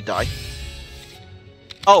 How did she die?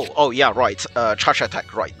 Oh, yeah, right. Charge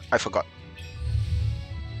attack, right. I forgot.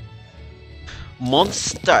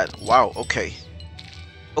 Mondstadt. Wow, okay.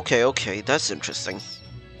 Okay, that's interesting.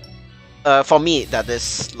 For me, that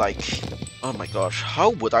is like... Oh my gosh,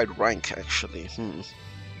 how would I rank, actually?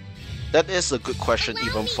 That is a good question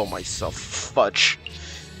even for myself. Fudge.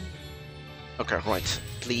 Okay, right.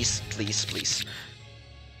 Please.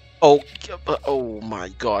 Oh my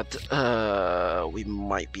god. We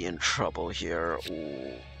might be in trouble here.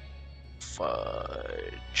 Ooh,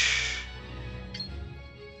 fudge.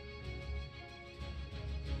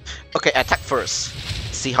 Okay, attack first.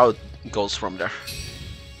 See how it goes from there.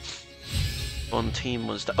 On team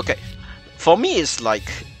monster. Okay, for me it's like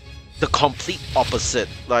the complete opposite.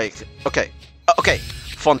 Like, okay,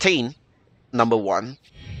 Fontaine, number 1.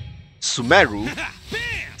 Sumeru,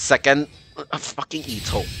 second. Fucking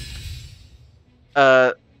Ito.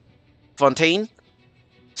 Fontaine,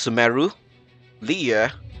 Sumeru,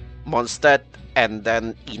 Leah, Mondstadt, and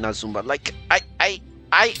then Inazuma. Like, I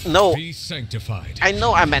know. Be sanctified. I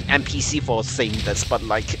know I'm an NPC for saying this, but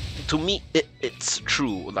like, to me, it's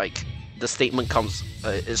true. Like, the statement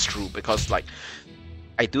is true because like,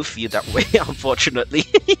 I do feel that way, unfortunately.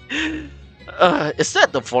 Is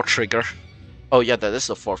that the fourth trigger? Oh yeah, that is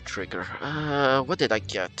the fourth trigger. What did I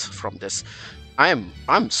get from this? I'm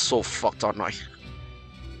so fucked, aren't I?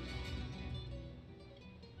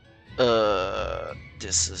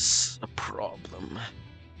 This is a problem.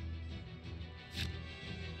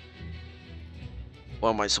 What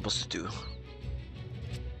am I supposed to do?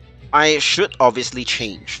 I should obviously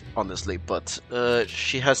change, honestly, but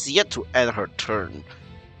she has yet to end her turn.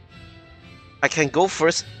 I can go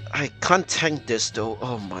first. I can't tank this though.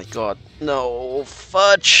 Oh my god. No,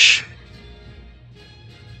 fudge.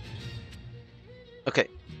 Okay.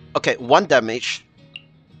 Okay, 1 damage.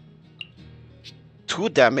 2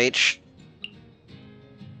 damage.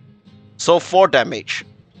 So 4 damage.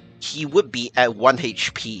 He would be at 1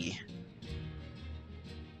 HP.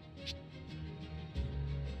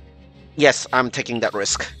 Yes, I'm taking that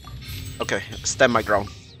risk. Okay, stand my ground.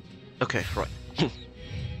 Okay, right.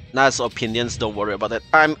 Nice opinions, don't worry about it.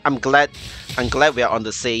 I'm glad we are on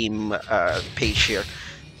the same page here.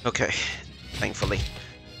 Okay, thankfully.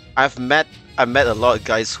 I've met a lot of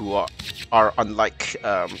guys who are unlike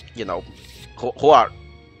you know, who are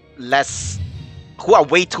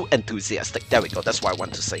way too enthusiastic. There we go, that's what I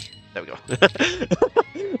want to say. There we go.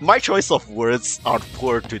 My choice of words are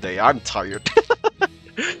poor today. I'm tired.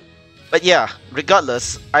 But yeah,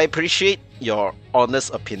 regardless, I appreciate your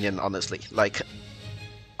honest opinion, honestly. Like,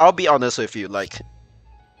 I'll be honest with you, like,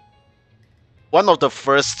 one of the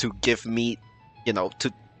first to give me, you know,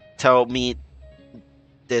 to tell me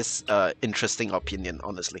this interesting opinion,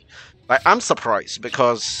 honestly. Like, I'm surprised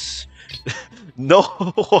because no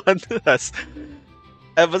one has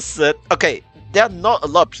ever said... Okay, there are not a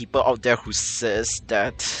lot of people out there who says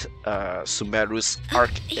that Sumeru's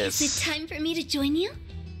arc Is it time for me to join you?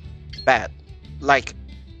 bad. Like,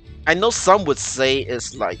 I know some would say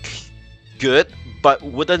it's like good, but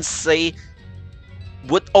would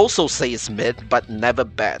also say it's mid, but never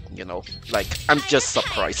bad, you know? Like, I'm just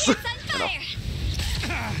surprised, you know?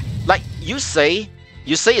 Like, you say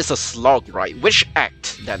it's a slog, right? Which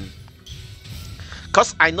act, then?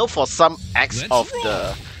 Cause I know for some acts for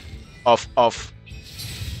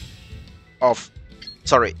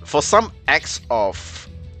some acts of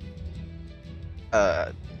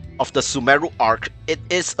the Sumeru arc, it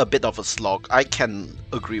is a bit of a slog. I can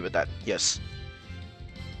agree with that, yes.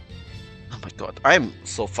 Oh my god, I'm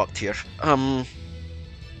so fucked here.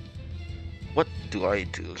 What do I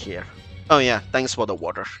do here? Oh yeah, thanks for the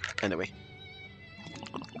water. Anyway.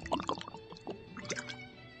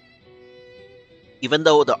 Even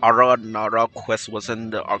though the Aranara quest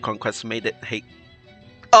wasn't the Archon quest, made it hate.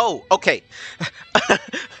 Oh, okay.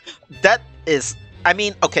 That is... I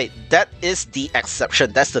mean, okay, that is the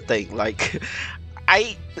exception. That's the thing. Like,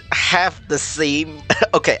 I have the same...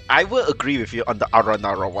 Okay, I will agree with you on the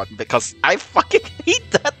Aranara one, because I fucking hate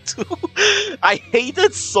that too. I hate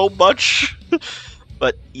it so much.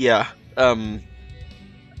 But yeah,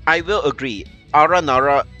 I will agree.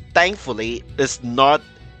 Aranara, thankfully, is not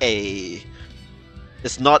a...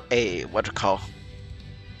 It's not a... what you call...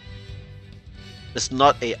 It's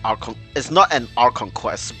not an Archon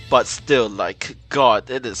quest, but still, like, god,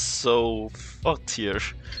 it is so fucked here.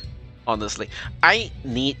 Honestly, I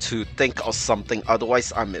need to think of something,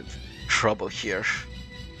 otherwise I'm in trouble here.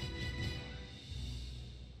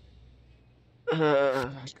 I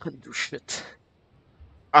couldn't do shit.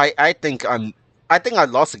 I think I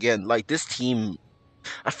lost again. Like, this team,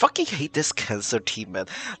 I fucking hate this cancer team, man.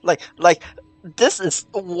 Like. This is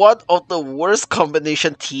one of the worst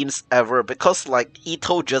combination teams ever, because like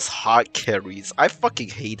Ito just hard carries. I fucking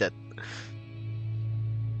hate it.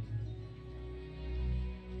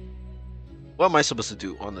 What am I supposed to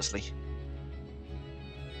do, honestly?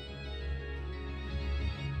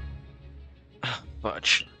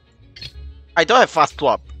 Fudge. I don't have fast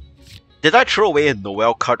swap. Did I throw away a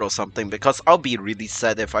Noel card or something? Because I'll be really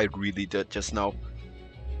sad if I really did just now.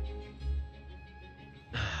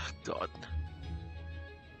 God.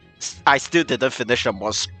 I still didn't finish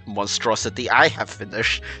the monstrosity. I have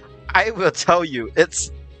finished. I will tell you,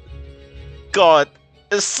 it's... God,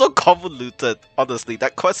 it's so convoluted, honestly.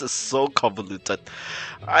 That quest is so convoluted.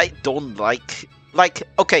 I don't like... Like,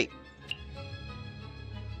 okay.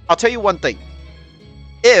 I'll tell you one thing.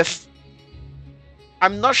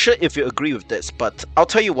 I'm not sure if you agree with this, but I'll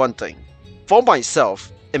tell you one thing. For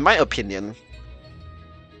myself, in my opinion,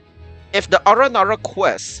 if the Aranara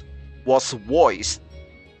quest was voiced,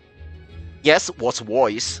 yes, was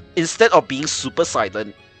voiced, instead of being super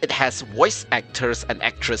silent, it has voice actors and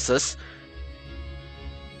actresses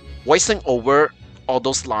voicing over all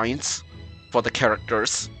those lines for the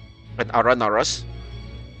characters and Aranaras,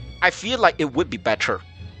 I feel like it would be better.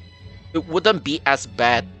 It wouldn't be as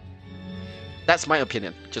bad. That's my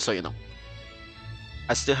opinion, just so you know.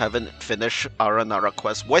 I still haven't finished Aranara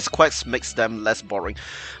quest. Voice quests makes them less boring.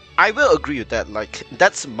 I will agree with that. Like,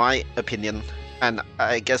 that's my opinion, and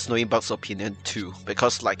I guess Noimbug's opinion too.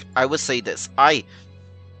 Because, like, I would say this: I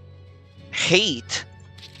hate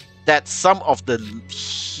that some of the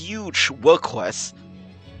huge world quests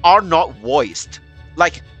are not voiced.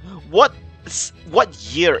 Like, what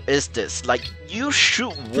year is this? Like, you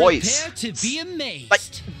should voice. Prepare to be amazed. Like,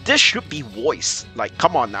 this should be voiced. Like,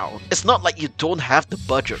 come on now. It's not like you don't have the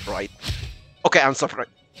budget, right? Okay, I'm sorry.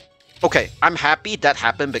 Okay, I'm happy that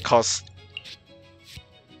happened because...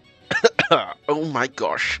 oh my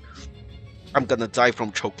gosh. I'm gonna die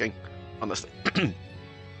from choking, honestly.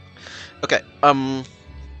 Okay,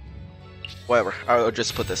 whatever. I'll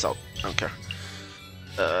just put this out. I don't care.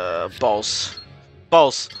 Balls.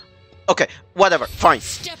 Balls. Okay, whatever. Fine.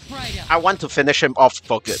 Step right up. I want to finish him off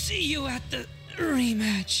for good. See you at the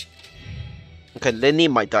rematch. Okay, Lenny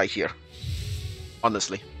might die here.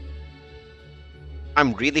 Honestly.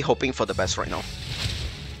 I'm really hoping for the best right now.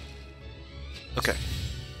 Okay.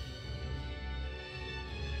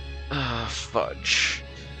 Fudge.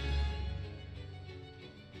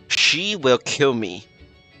 She will kill me.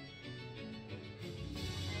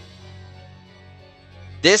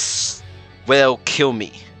 This will kill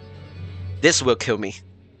me. This will kill me.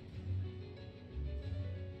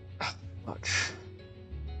 Fudge.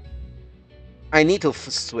 I need to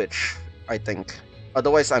switch, I think.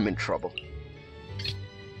 Otherwise, I'm in trouble.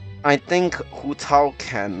 I think Hu Tao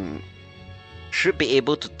should be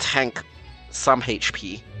able to tank some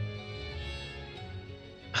HP.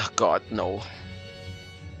 Oh God, no.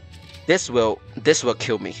 This will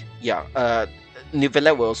kill me. Yeah.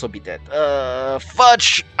 Neuvillette will also be dead.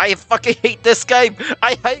 Fudge! I fucking hate this game.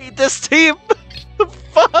 I hate this team.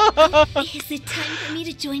 Fuck! Is it time for me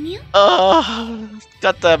to join you?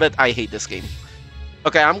 God damn it! I hate this game.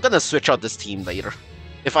 Okay, I'm gonna switch out this team later.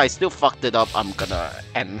 If I still fucked it up, I'm gonna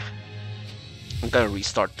end. I'm gonna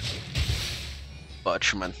restart.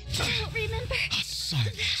 Fudge, man. I don't remember. A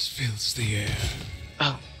silence fills the air.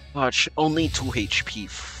 Oh, Fudge, only 2 HP.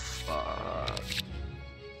 Fuck.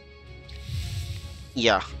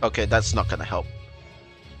 Yeah, okay, that's not gonna help.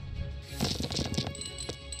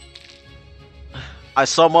 I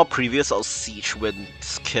saw more previews of Siege with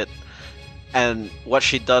Kit, and what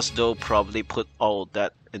she does though probably put all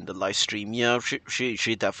that in the live stream. Yeah,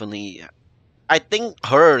 she definitely. I think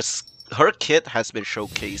her kit has been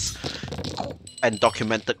showcased and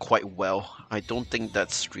documented quite well. I don't think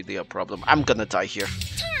that's really a problem. I'm gonna die here,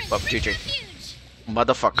 but GG,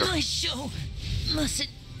 motherfucker. My show mustn't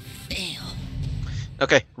fail.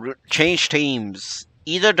 Okay, change teams.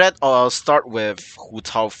 Either that or I'll start with Hu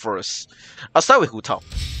Tao first. I'll start with Hu Tao.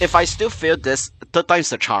 If I still fail this, 3rd time's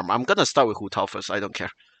the charm. I'm gonna start with Hu Tao first, I don't care.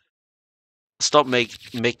 Stop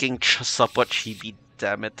making support chibi,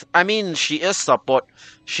 damn it. I mean, she is support.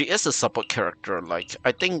 She is a support character. Like,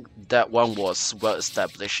 I think that one was well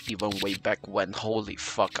established even way back when. Holy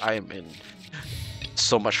fuck, I am in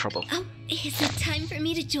so much trouble. Oh, is it time for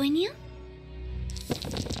me to join you?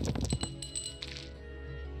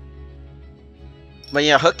 But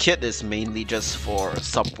yeah, her kit is mainly just for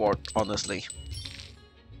support, honestly.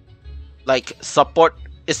 Like, support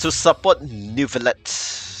is to support Neuvillette.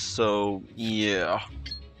 So, yeah.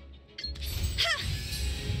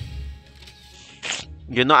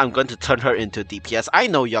 You know I'm going to turn her into DPS. I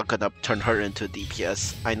know you're gonna turn her into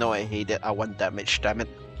DPS. I know I hate it. I want damage, damn it.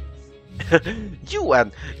 you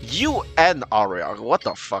and Aria. What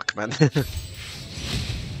the fuck, man?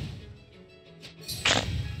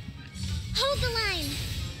 Hold the line.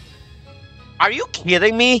 Are you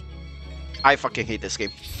kidding me? I fucking hate this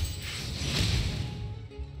game.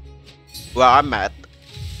 Well, I'm mad.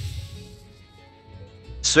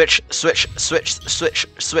 Switch.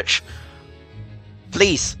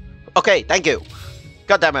 Please. Okay, thank you.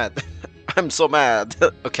 God damn it. I'm so mad.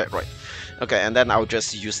 Okay, right. Okay, and then I'll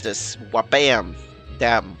just use this. Wabam.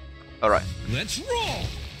 Damn. Alright. Let's roll!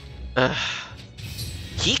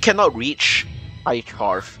 He cannot reach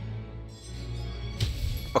Icarve.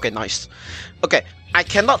 Okay, nice. Okay, I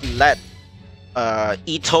cannot let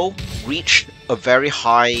Itto reach a very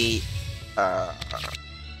high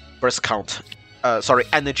burst count. Sorry,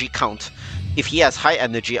 energy count. If he has high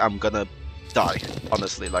energy, I'm gonna die.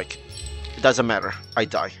 Honestly, like, it doesn't matter. I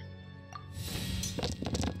die.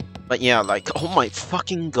 But yeah, like, oh my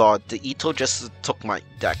fucking god, the Itto just took my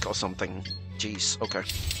deck or something. Jeez, okay.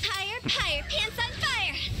 Fire, pants on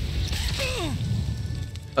fire.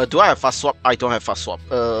 Do I have fast swap? I don't have fast swap.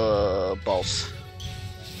 Balls.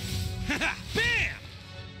 Bam!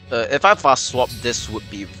 If I fast swap, this would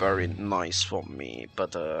be very nice for me,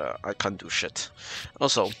 but I can't do shit.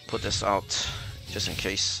 Also, put this out just in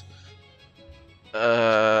case.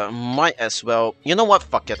 Might as well. You know what?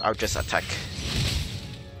 Fuck it. I'll just attack.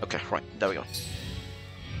 Okay, right. There we go.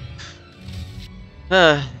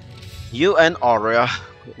 You and Aurea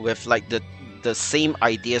with like the same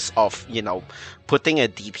ideas of, you know, putting a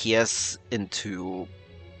DPS into,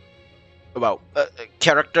 well,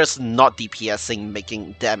 characters not DPSing,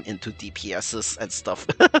 making them into DPSs and stuff.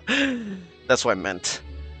 That's what I meant.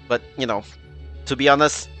 But, you know, to be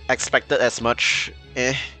honest, expected as much,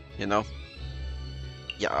 you know.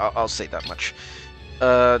 Yeah, I'll say that much.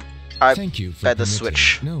 I Thank you for better permitting-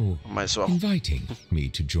 switch. No, Might as well. inviting me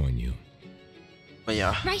to join you. But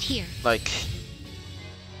yeah, Right here. like,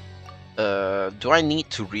 do I need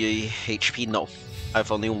to re-HP? No. I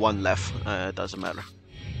have only one left. Doesn't matter.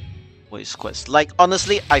 Voice quest. Like,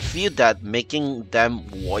 honestly, I feel that making them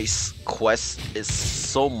voice quests is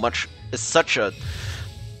such a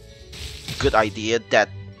good idea that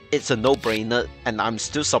it's a no-brainer, and I'm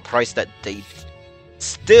still surprised that they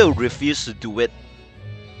still refuse to do it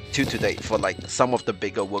to today for like some of the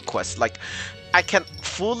bigger work quests. Like, I can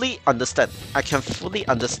fully understand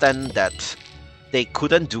that they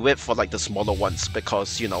couldn't do it for like the smaller ones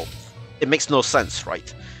because, you know, it makes no sense,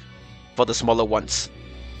 right? For the smaller ones,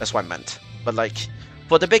 that's what I meant. But like,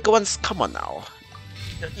 for the bigger ones, come on now.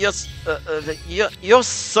 You're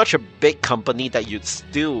such a big company that you'd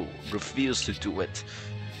still refuse to do it,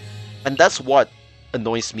 and that's what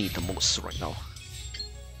annoys me the most right now.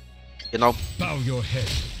 You know, Bow your head.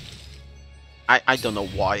 I don't know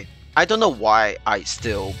why. I don't know why I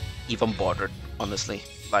still even bothered, honestly.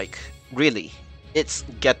 Like, really, it's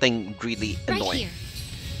getting really Right annoying.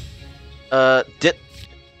 here.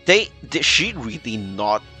 Did she really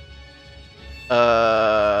not?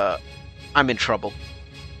 I'm in trouble.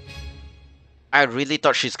 I really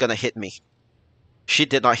thought she's gonna hit me. She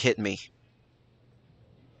did not hit me.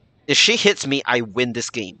 If she hits me, I win this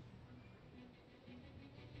game.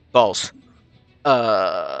 Balls.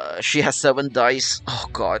 She has 7 dice. Oh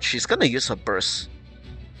god, she's gonna use her burst.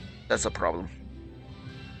 That's a problem.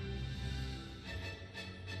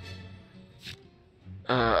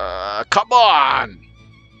 Come on!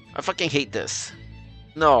 I fucking hate this.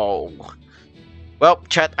 No. Well,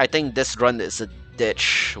 chat, I think this run is a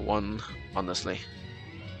ditch one, honestly.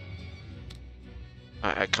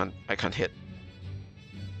 I can't hit.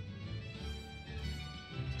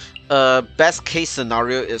 Best case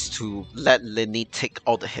scenario is to let Linny take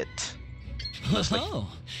all the hit. Honestly. Oh,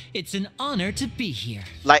 it's an honor to be here.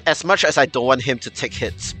 Like, as much as I don't want him to take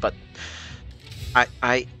hits, but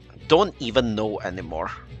I don't even know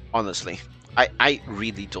anymore, honestly. I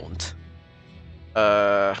really don't.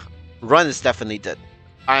 Run is definitely dead.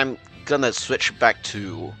 I'm gonna switch back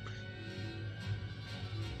to...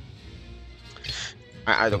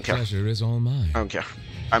 I don't care. Pleasure is all mine. I don't care.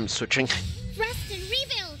 I'm switching. Rest and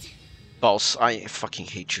rebuild. Balls, I fucking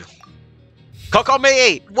hate you.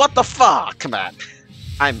 Kokomi! What the fuck, man?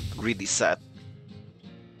 I'm really sad.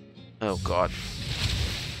 Oh god.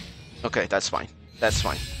 Okay, that's fine. That's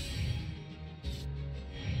fine.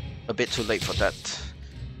 A bit too late for that.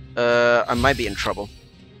 I might be in trouble.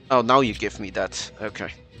 Oh, now you give me that.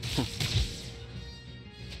 Okay.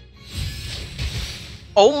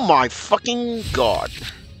 Oh my fucking god.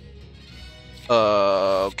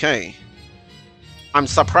 Okay. I'm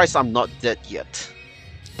surprised I'm not dead yet.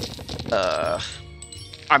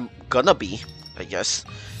 I'm gonna be, I guess.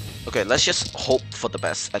 Okay, let's just hope for the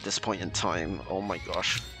best at this point in time. Oh my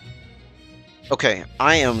gosh. Okay,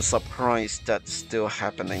 I am surprised that's still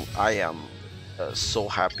happening. I am so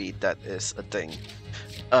happy that is a thing.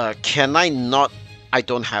 Can I not? I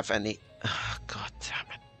don't have any. God damn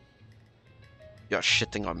it. You're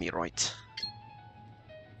shitting on me, right?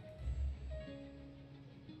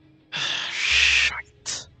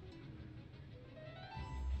 Shite.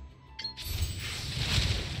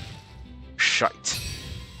 Shite.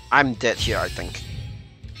 I'm dead here, I think.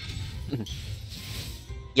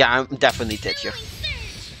 Yeah, I'm definitely dead here.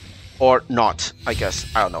 Or not, I guess.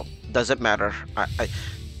 I don't know. Doesn't matter.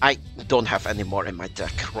 I don't have any more in my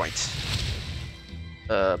deck, right?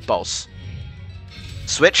 Balls.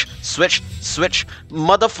 Switch, switch, switch,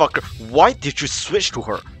 motherfucker! Why did you switch to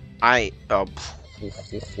her?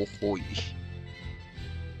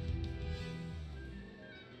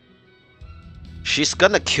 She's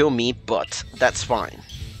gonna kill me, but that's fine.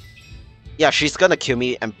 Yeah, she's gonna kill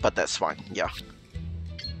me, but that's fine. Yeah.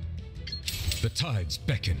 The tides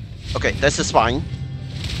beckon. Okay, this is fine.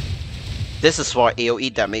 This is for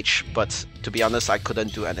AoE damage, but to be honest, I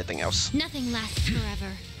couldn't do anything else. Nothing lasts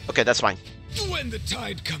forever. Okay, that's fine. When the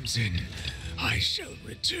tide comes in, I shall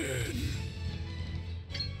return.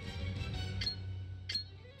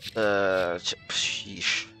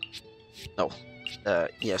 Sheesh. No.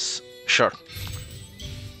 Yes, sure.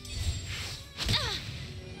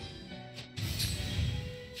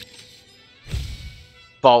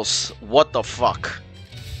 Balls, what the fuck?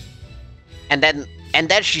 And then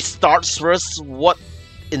she starts first. What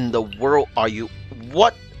in the world are you?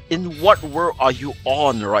 What in what world are you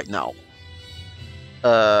on right now?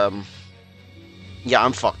 Yeah,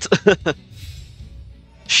 I'm fucked.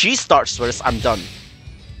 She starts first. I'm done.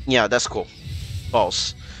 Yeah, that's cool.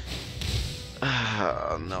 Balls.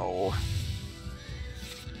 No.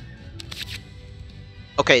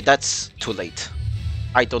 Okay, that's too late.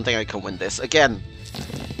 I don't think I can win this again.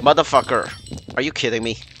 Motherfucker, are you kidding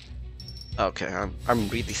me? Okay, I'm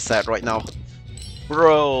really sad right now.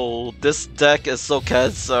 Bro, this deck is so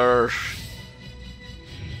cancer.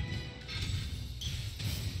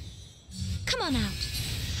 Come on out.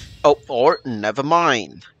 Oh, or never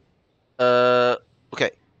mind.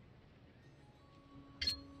 Okay.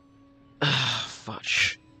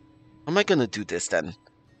 Fudge. How am I gonna do this then?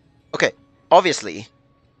 Okay, obviously,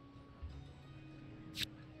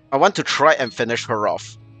 I want to try and finish her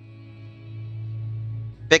off.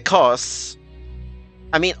 Because,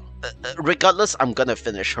 I mean, regardless, I'm gonna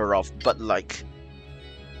finish her off, but like,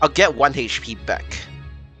 I'll get 1 HP back.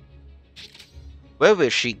 Where will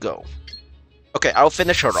she go? Okay, I'll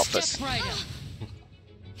finish her off first. Right up.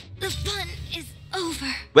 The fun is over.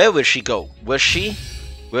 Where will she go? Will she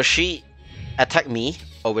attack me,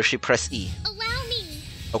 or will she press E? Allow me.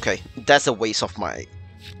 Okay, that's a waste of my...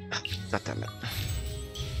 God damn it.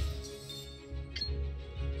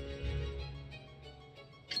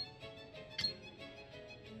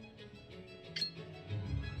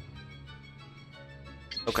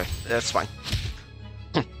 Okay, that's fine.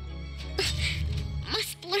 Must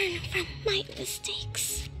learn from my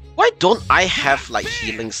mistakes. Why don't I have, like,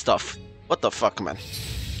 healing stuff? What the fuck, man?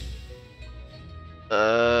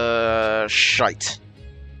 Shite.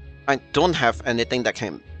 I don't have anything that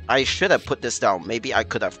can... I should have put this down. Maybe I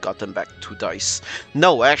could have gotten back 2 dice.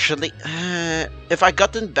 No, actually, if I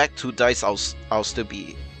gotten back 2 dice, I'll still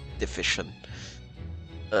be deficient.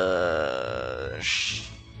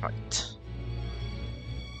 Shite.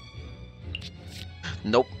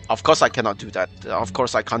 Nope, of course I cannot do that. Of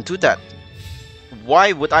course I can't do that.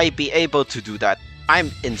 Why would I be able to do that? I'm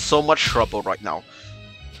in so much trouble right now.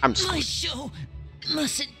 I'm My screwed. show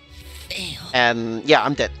mustn't fail. And yeah,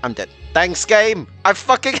 I'm dead. I'm dead. Thanks, game. I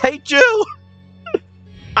fucking hate you.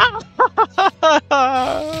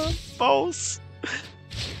 Balls.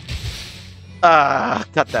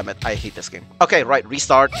 God damn it. I hate this game. Okay, right.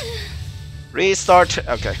 Restart. Restart.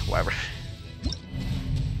 Okay, whatever.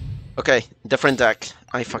 Okay, different deck.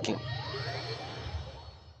 I fucking...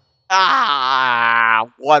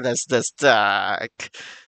 what is this deck?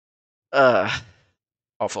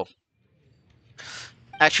 Awful.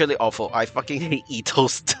 Actually awful. I fucking hate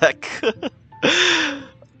Ito's deck.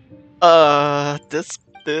 This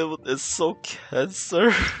build is so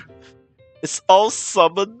cancer. It's all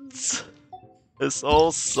summons. It's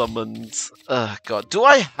all summons. God. Do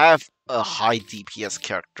I have a high DPS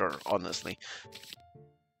character, honestly?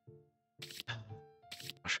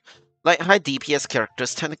 Like, high DPS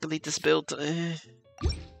characters, technically this build...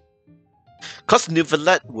 Cause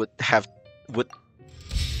Neuvillette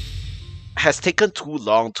has taken too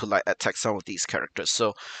long to, like, attack some of these characters,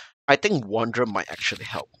 so I think Wanderer might actually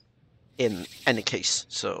help in any case,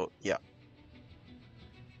 so yeah.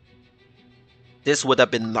 This would have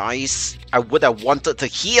been nice. I would have wanted to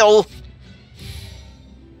heal!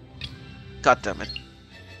 God damn it.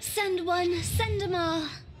 Send one, send them all.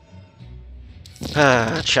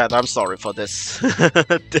 Chad, I'm sorry for this.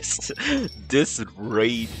 this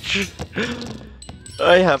rage.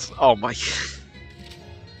 I have... Oh my...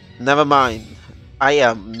 Never mind. I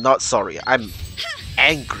am not sorry. I'm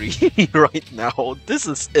angry right now. This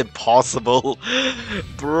is impossible.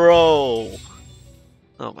 Bro.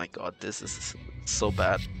 Oh my god, this is so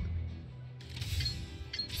bad.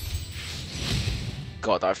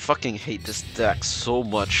 God, I fucking hate this deck so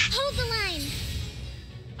much. Hold the line.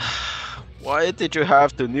 Why did you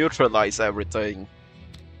have to neutralize everything?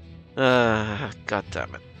 God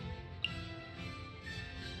damn it.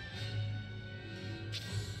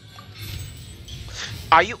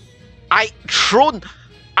 Are you... I thrown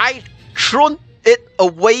it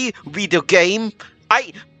away with the game?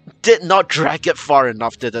 I did not drag it far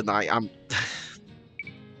enough, didn't I? I'm...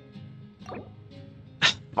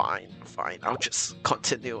 Fine, I'll just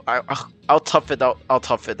continue. I'll tough it out.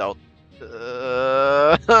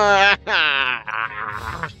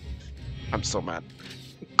 I'm so mad.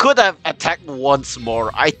 Could have attacked once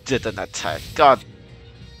more. I didn't attack. God.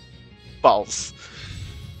 Balls.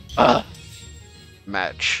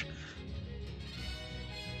 Match.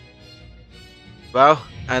 Well,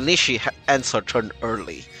 at least she ends her turn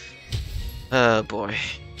early. Oh boy.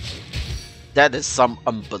 That is some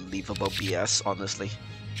unbelievable BS, honestly.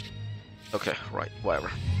 Okay, right,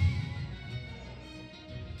 whatever.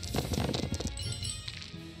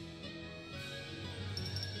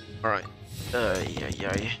 Alright.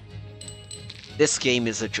 Yeah. This game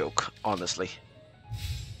is a joke, honestly.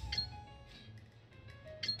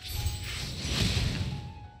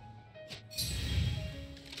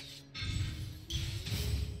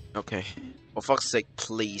 Okay. For fuck's sake,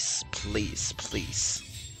 please.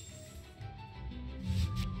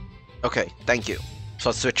 Okay, thank you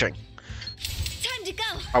for switching. Time to go.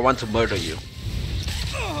 I want to murder you.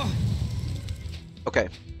 Okay.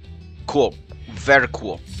 Cool. Very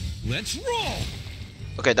cool. Let's roll.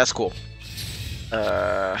 Okay, that's cool.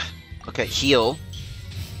 Okay, heal.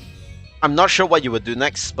 I'm not sure what you would do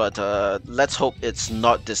next, but let's hope it's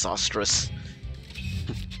not disastrous.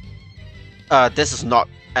 This is not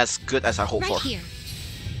as good as I hoped Right for.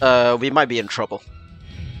 here. We might be in trouble.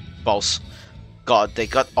 Balls. God, they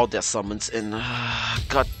got all their summons in.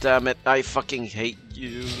 God damn it, I fucking hate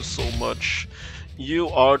you so much. You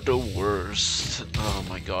are the worst. Oh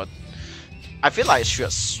my god. I feel like I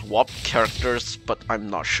should swap characters, but I'm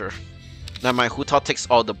not sure. Now my Hu Tao takes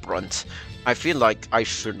all the brunt. I feel like I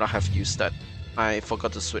should not have used that. I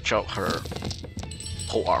forgot to switch out her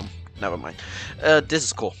whole arm. Never mind. This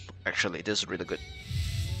is cool. Actually, this is really good.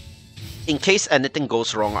 In case anything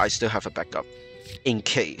goes wrong, I still have a backup. In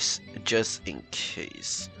case. Just in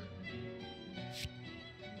case.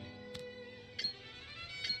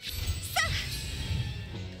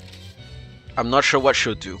 I'm not sure what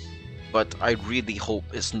she'll do, but I really hope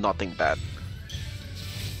it's nothing bad.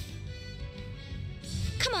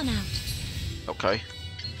 Come on out. Okay.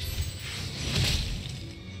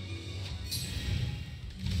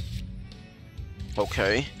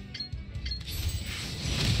 Okay.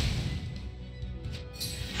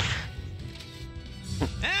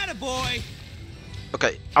 Attaboy!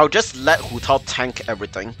 Okay, I'll just let Hu Tao tank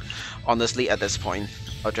everything. Honestly, at this point,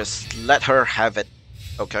 I'll just let her have it.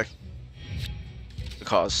 Okay.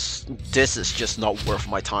 Because this is just not worth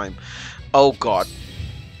my time. Oh god.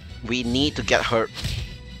 We need to get her.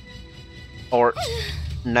 Or,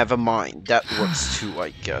 never mind. That works too, I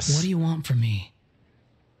guess. What do you want from me?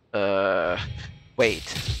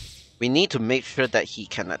 Wait. We need to make sure that he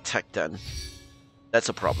can attack then. That's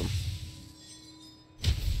a problem.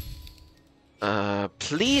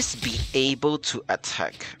 Please be able to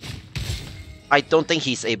attack. I don't think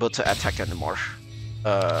he's able to attack anymore.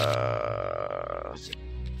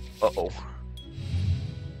 Uh-oh.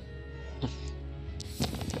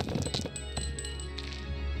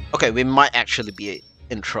 Okay, we might actually be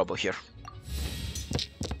in trouble here.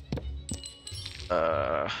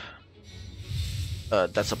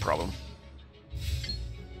 That's a problem.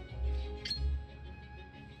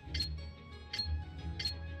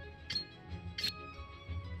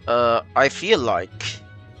 I feel like...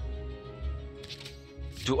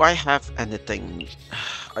 Do I have anything?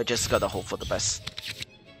 I just gotta hope for the best.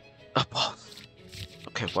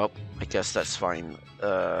 Okay, well, I guess that's fine.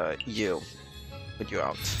 You. Put you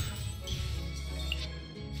out.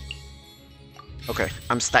 Okay,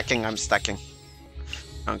 I'm stacking. I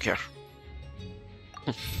don't care.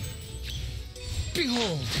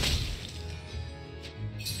 Behold!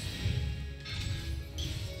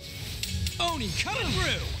 Oni coming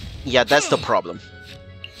through! Yeah, that's the problem.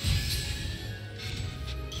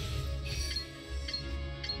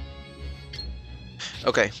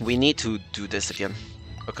 Okay, we need to do this again.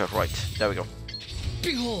 Okay, right. There we go.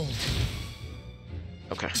 Behold!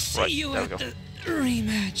 Okay, See right. you There we at go. the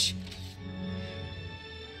rematch.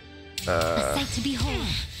 A sight to behold.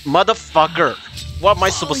 Motherfucker! What am I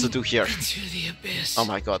supposed to do here? Into the abyss. Oh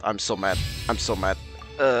my god, I'm so mad. I'm so mad.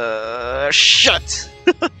 Shit!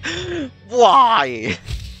 Why?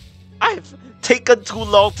 I've taken too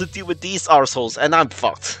long to deal with these arseholes and I'm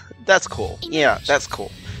fucked. That's cool. Yeah, that's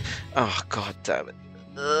cool. Oh god damn it.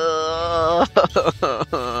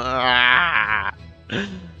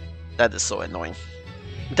 That is so annoying.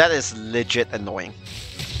 That is legit annoying.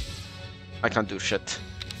 I can't do shit.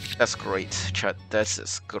 That's great, chat. This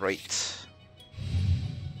is great.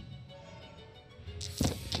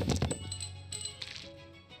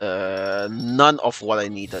 None of what I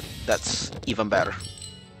needed. That's even better.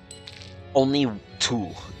 Only 2.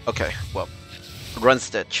 Okay, well. Run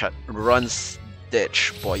stitch, chat. Run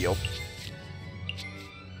stitch, boyo.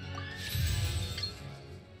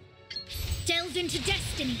 into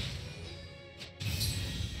destiny.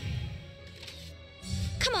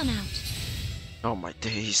 Come on out. Oh my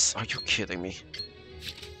days, are you kidding me?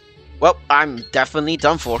 Well, I'm definitely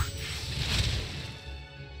done for.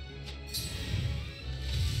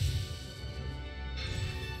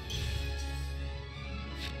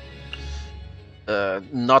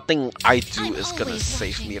 Nothing I do I'm is gonna always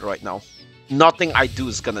save watching. me right now. Nothing I do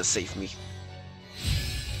is gonna save me.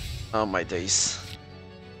 Oh my days.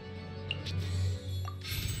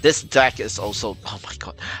 This deck is also... Oh my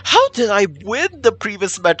god. How did I win the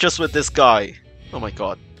previous matches with this guy? Oh my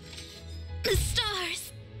god. The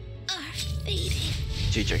stars are fading.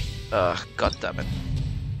 GG. God damn it.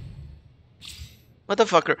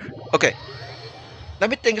 Motherfucker. Okay. Let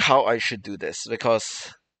me think how I should do this,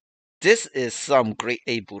 because this is some grade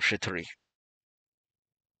A bullshittery.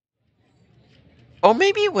 Or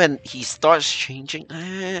maybe when he starts changing...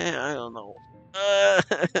 I don't know.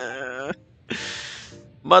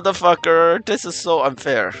 Motherfucker, this is so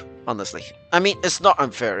unfair, honestly. I mean, it's not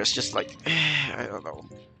unfair, it's just like... I don't know.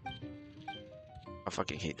 I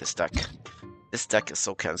fucking hate this deck. This deck is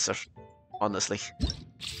so cancer, honestly.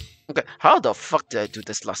 Okay, how the fuck did I do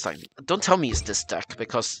this last time? Don't tell me it's this deck,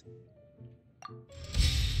 because...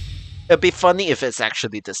 It'd be funny if it's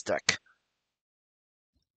actually this deck.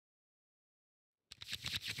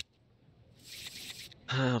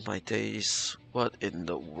 Oh my days, what in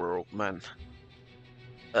the world, man?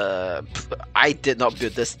 I did not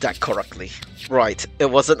build this deck correctly. Right, it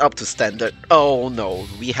wasn't up to standard. Oh no,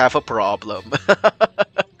 we have a problem.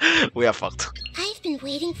 We are fucked. I've been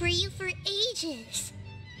waiting for you for ages.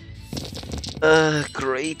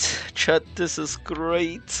 Great. Chat, this is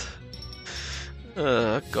great.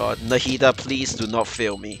 God, Nahida, please do not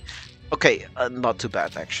fail me. Okay, not too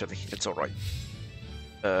bad actually. It's alright.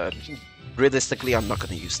 Realistically, I'm not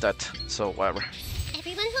gonna use that, so whatever.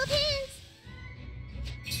 Everyone hold hands.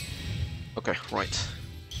 Okay, right.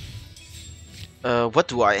 What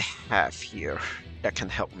do I have here that can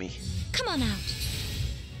help me? Come on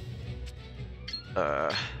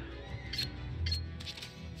out.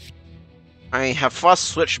 I have fast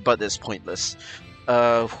switch, but it's pointless.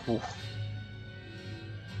 Whew.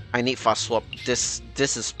 I need fast swap. This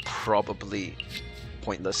is probably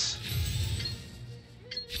pointless.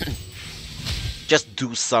 Just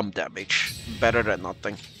do some damage. Better than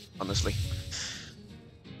nothing, honestly.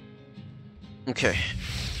 Okay.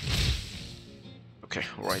 Okay,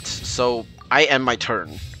 right. So, I end my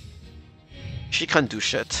turn. She can't do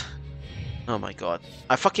shit. Oh my god.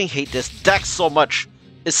 I fucking hate this deck so much.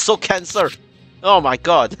 It's so cancer. Oh my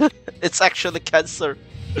god. It's actually cancer.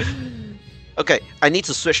 Okay, I need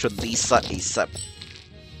to switch to Lisa ASAP.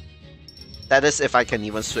 That is if I can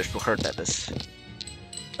even switch to her, that is.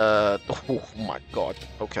 Oh my god.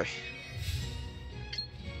 Okay.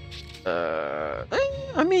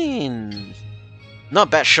 I mean... Not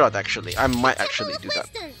bad shot, actually. I might actually do that.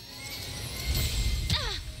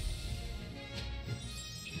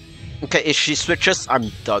 Okay, if she switches, I'm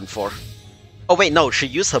done for. Oh wait, no, she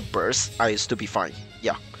used her burst. I used to be fine.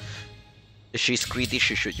 Yeah. If she's greedy,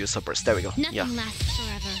 she should use her burst. There we go. Nothing Yeah. lasts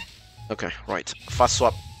forever. Okay, right. Fast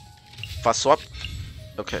swap. Fast swap.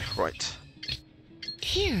 Okay, right.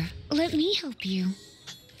 Here, let me help you.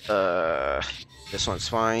 This one's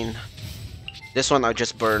fine. This one I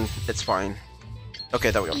just burn. It's fine. Okay,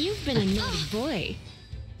 there we go. You've been a naughty boy.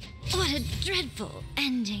 What a dreadful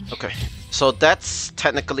ending. Okay, so that's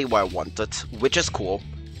technically what I wanted, which is cool.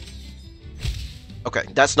 Okay,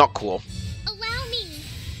 that's not cool. Allow me.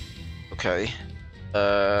 Okay.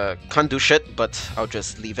 Can't do shit, but I'll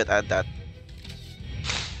just leave it at that.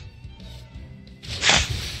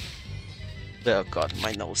 Oh god,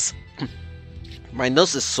 my nose. My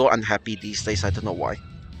nose is so unhappy these days, I don't know why.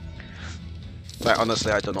 Like,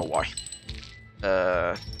 honestly, I don't know why.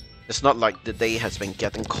 It's not like the day has been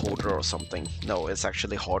getting colder or something. No, it's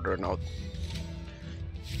actually harder now.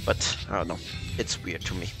 But, I don't know. It's weird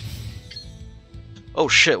to me. Oh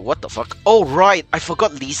shit, what the fuck? Oh right, I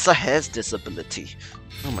forgot Lisa has this ability.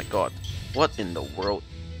 Oh my god. What in the world?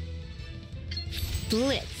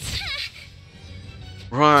 Blitz.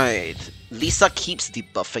 Right. Lisa keeps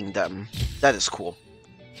debuffing them. That is cool.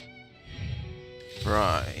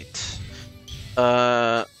 Right.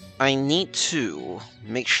 I need to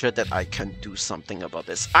make sure that I can do something about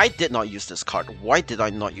this. I did not use this card. Why did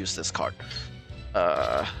I not use this card?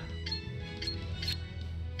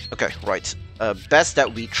 Okay, right. Best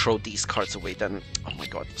that we throw these cards away then. Oh my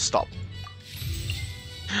god, stop.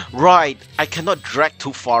 Right, I cannot drag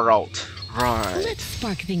too far out. Right. Let's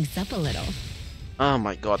spark things up a little. Oh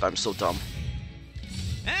my god, I'm so dumb.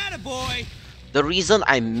 Attaboy! The reason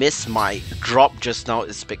I missed my drop just now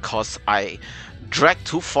is because I drag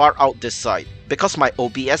too far out this side because my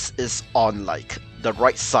OBS is on like the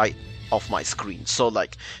right side of my screen. So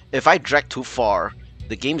like if I drag too far,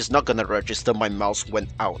 the game is not gonna register my mouse went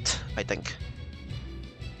out, I think.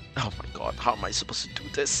 Oh my god, how am I supposed to do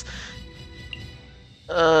this?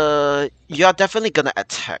 You're definitely gonna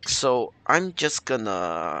attack, so I'm just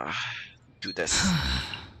gonna do this.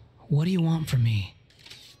 What do you want from me?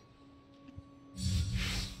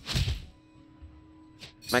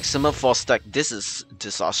 Maximum 4 stack. This is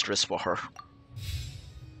disastrous for her.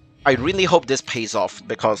 I really hope this pays off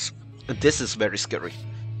because this is very scary.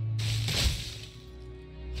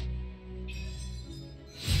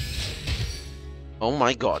 Oh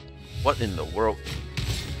my god, what in the world?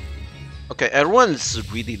 Okay, everyone's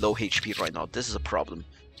really low HP right now. This is a problem.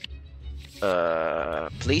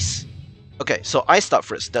 Please? Okay, so I start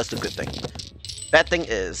first. That's the good thing. Bad thing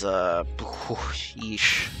is,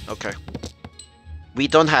 yeesh. Okay. We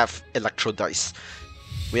don't have electro dice.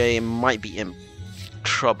 We might be in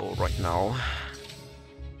trouble right now.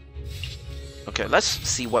 Okay, let's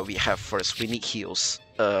see what we have first. We need heals.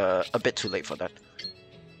 A bit too late for that.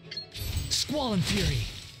 Squall and Fury.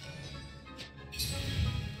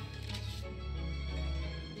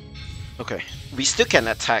 Okay, we still can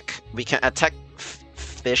attack. We can attack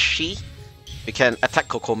Fishy. We can attack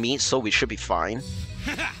Kokomi, so we should be fine.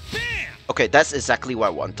 Okay, that's exactly what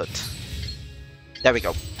I wanted. There we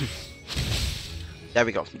go. There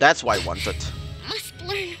we go. That's what I wanted. Must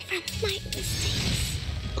learn from my mistakes.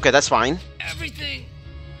 Okay, that's fine. Everything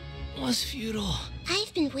was futile.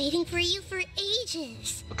 I've been waiting for you for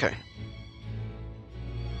ages. Okay.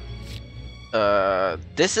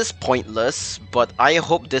 This is pointless, but I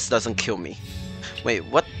hope this doesn't kill me. Wait,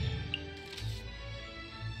 what?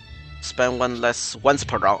 Spend once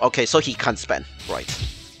per round. Okay, so he can't spend. Right.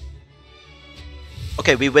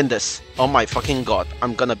 Okay, we win this. Oh my fucking god.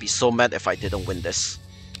 I'm gonna be so mad if I didn't win this.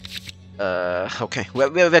 Okay. We're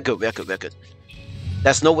good. We're good.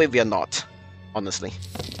 There's no way we are not. Honestly.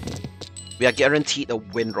 We are guaranteed a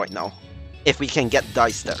win right now. If we can get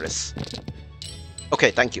dice, that is. Okay,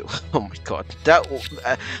 thank you. Oh my god. That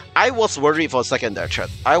I was worried for a second there, chat.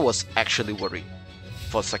 I was actually worried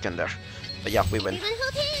for a second there. But yeah, we win. Everyone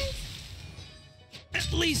hold hands.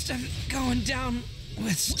 At least I'm going down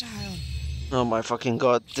with style. Oh my fucking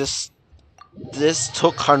god. This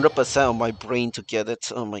took 100% of my brain to get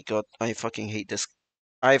it. Oh my god. I fucking hate this.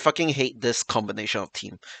 I fucking hate this combination of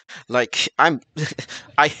team. Like, I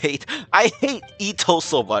hate Ito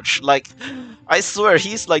so much. Like, I swear,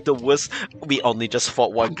 he's like the worst. We only just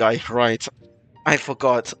fought one guy, right? I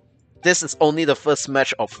forgot. This is only the first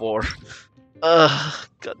match of 4.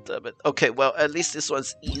 God damn it. Okay, well, at least this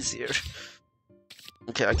one's easier.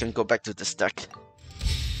 Okay, I can go back to this deck.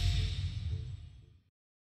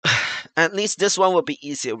 At least this one will be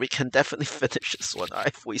easier. We can definitely finish this one.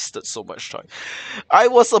 I've wasted so much time. I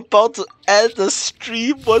was about to end the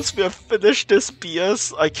stream once we have finished this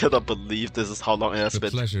BS. I cannot believe this is how long it has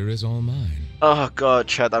been. The pleasure is all mine. Oh god,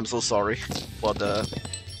 chat, I'm so sorry for the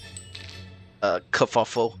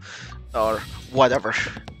kerfuffle or whatever.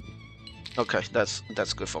 Okay,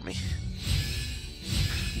 that's good for me.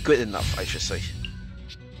 Good enough, I should say.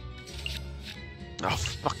 Oh,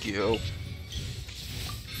 fuck you.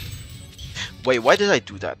 Wait, why did I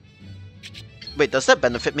do that? Wait, does that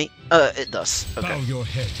benefit me? It does. Okay. Bow your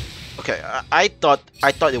head. Okay, I thought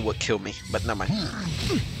it would kill me, but never mind.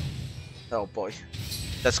 Oh boy,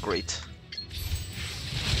 that's great.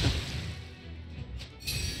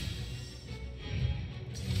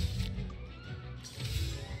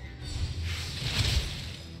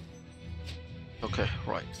 Okay,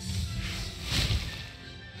 right.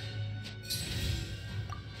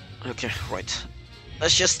 Okay, right.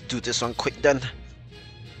 Let's just do this one quick then.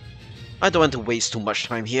 I don't want to waste too much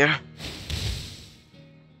time here.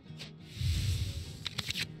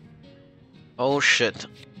 Oh shit.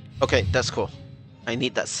 Okay, that's cool. I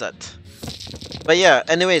need that set. But yeah,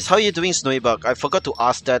 anyways, how are you doing, Snowybug? I forgot to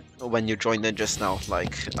ask that when you joined in just now.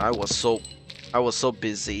 Like, I was so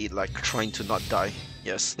busy, like, trying to not die.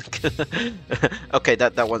 Yes. Okay,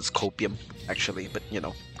 that one's copium, actually, but you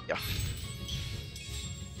know, yeah.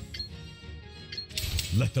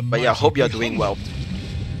 Let the But yeah, hope you're be doing humbled. well.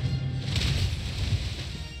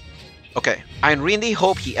 Okay, I really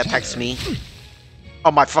hope he attacks me.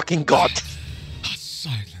 Oh my fucking god. A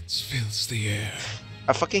silence fills the air.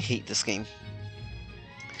 I fucking hate this game.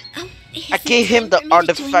 Oh, I gave him the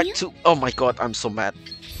artifact too. Oh my god, I'm so mad.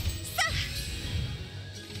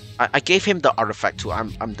 I gave him the artifact too.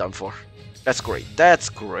 I'm done for. That's great. That's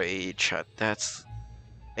great, chat. That's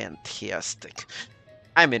fantastic.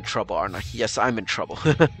 I'm in trouble, aren't I? Yes, I'm in trouble.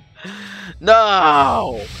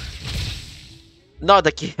 No! Not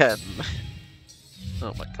again.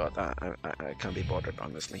 Oh my god, I can't be bothered,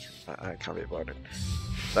 honestly. I can't be bothered.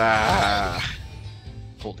 Ah,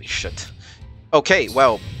 holy shit. Okay,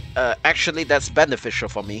 well, actually that's beneficial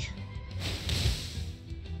for me.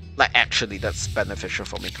 Like, actually that's beneficial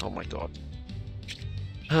for me. Oh my god.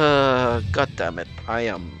 God damn it. I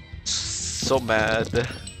am so mad.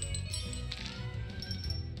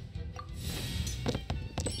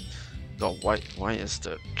 God, why is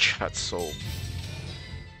the chat so...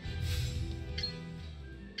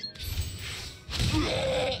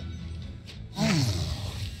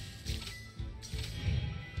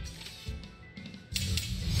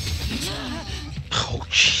 Oh,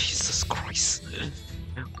 Jesus Christ.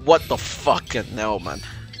 What the fucking hell, man?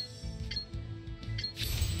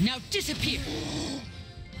 Now disappear.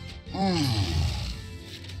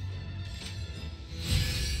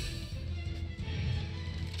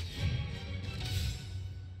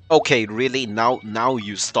 Okay, really? Now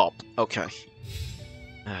you stop. Okay.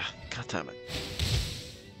 God damn it.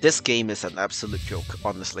 This game is an absolute joke,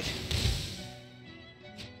 honestly.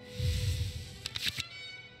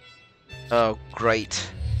 Oh, great.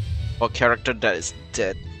 A character that is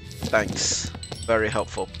dead. Thanks. Very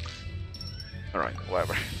helpful. Alright,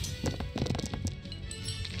 whatever.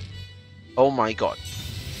 Oh my god.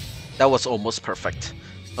 That was almost perfect.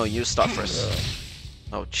 Oh, you start first.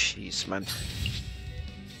 Oh, jeez, man.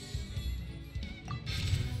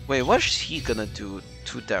 Wait, what is he gonna do?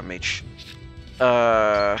 2 damage.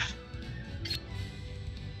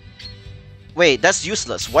 Wait, that's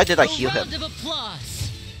useless. Why did I heal him?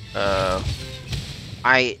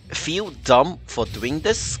 I feel dumb for doing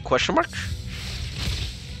this? Question mark?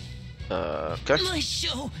 Okay. My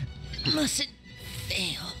show mustn't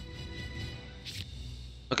fail.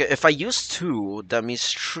 Okay, if I use 2, that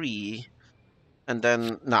means 3. And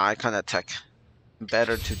then... Nah, I can't attack.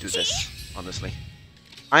 Better to do this, honestly.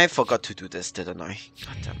 I forgot to do this, didn't I?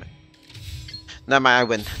 God damn it. Never mind, I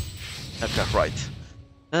win. Okay, right.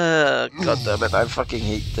 God damn it, I fucking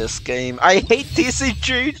hate this game. I hate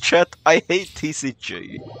TCG, chat. I hate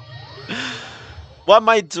TCG. Why am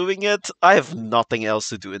I doing it? I have nothing else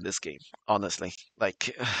to do in this game, honestly.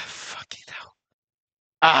 Like, fucking hell.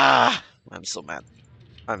 Ah! I'm so mad.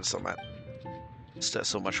 I'm so mad. There's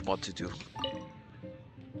so much more to do.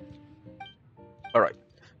 Alright,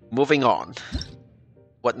 moving on.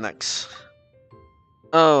 What next?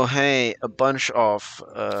 Oh, hey, a bunch of,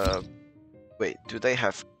 wait, do they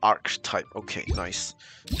have archetype? Okay, nice.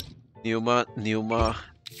 Numa.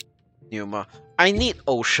 I need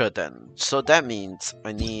Osha then, so that means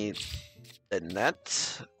I need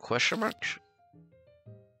Lynette? Question mark?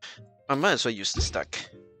 I might as well use this deck.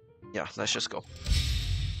 Yeah, let's just go.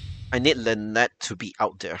 I need Lynette to be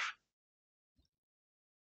out there.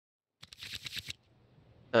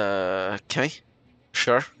 Okay.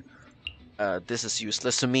 Sure. This is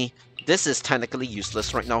useless to me. This is technically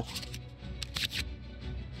useless right now.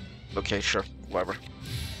 Okay, sure. Whatever.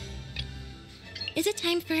 Is it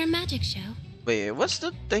time for a magic show? Wait, what's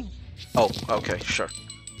the thing? Oh, okay, sure.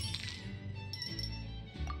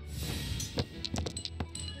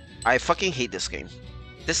 I fucking hate this game.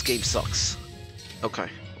 This game sucks. Okay,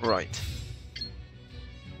 right.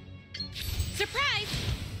 Surprise!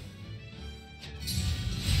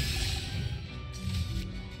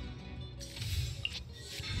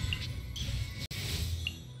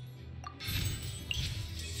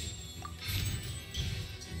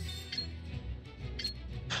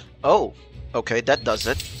 Oh, okay, that does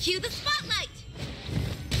it. Cue the spotlight!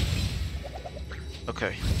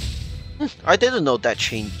 Okay. I didn't know that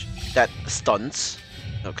changed. That stuns.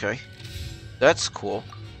 Okay. That's cool.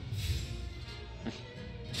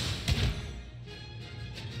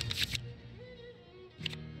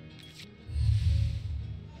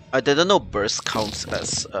 I didn't know burst counts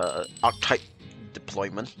as archetype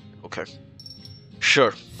deployment. Okay.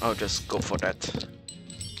 Sure, I'll just go for that.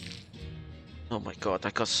 Oh my god,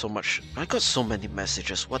 I got so many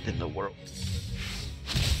messages. What in the world?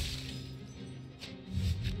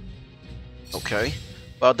 Okay.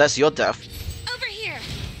 Well, that's your death. Over here!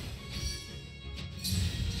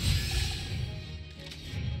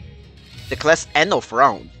 Declares end of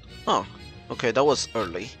round. Oh, okay, that was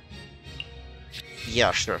early.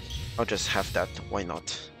 Yeah, sure. I'll just have that. Why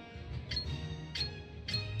not?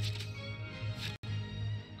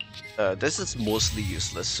 This is mostly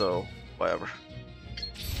useless, so whatever.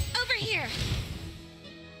 Over here!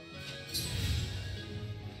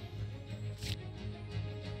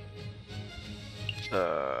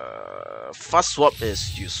 Fast swap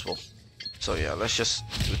is useful. So yeah, let's just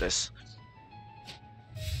do this.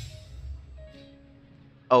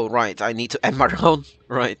 Oh right, I need to end my round.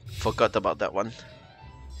 Right, forgot about that one.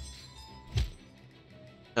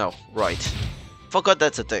 Oh, right. Forgot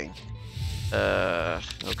that's a thing.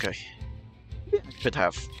 Okay. Should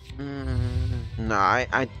have. Nah,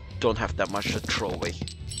 I don't have that much to throw away.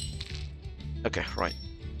 Okay, right.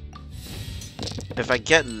 If I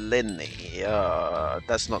get Linny,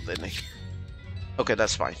 that's not Linny. Okay,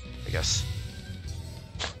 that's fine, I guess.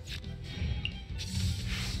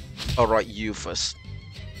 Alright, you first.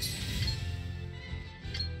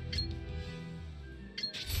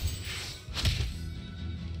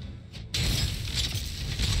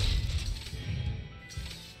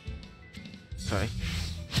 Okay.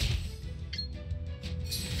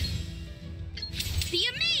 Be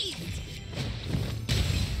amazed!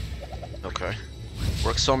 Okay.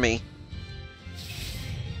 Works on me.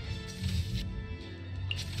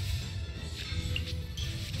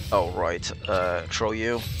 Oh, right. Throw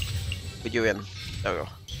you. Put you in. There we go.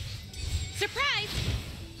 Surprise!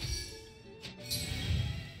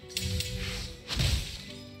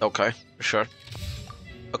 Okay, sure.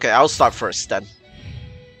 Okay, I'll start first then.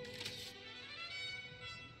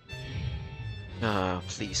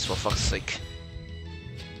 Please, for fuck's sake.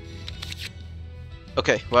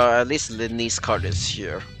 Okay, well, at least Linny's card is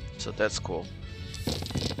here, so that's cool.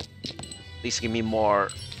 Please give me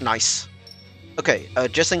more. Nice. Okay,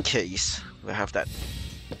 just in case, we have that.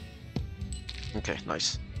 Okay,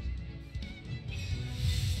 nice.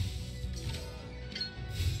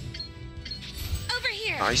 Over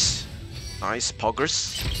here! Nice. Nice,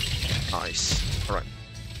 progress. Nice. Alright.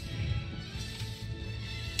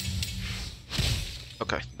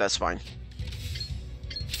 Okay, that's fine.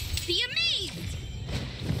 Be amazed!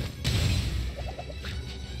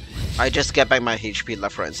 I just get back my HP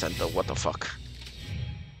left, right, and center. What the fuck?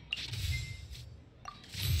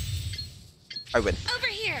 I win. Over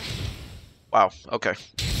here! Wow, okay.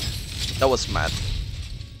 That was mad.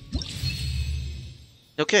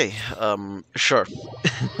 Okay, sure.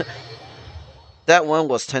 That one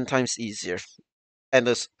was 10 times easier. And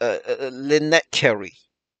this Lynette carry.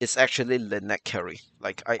 It's actually Lynette carry.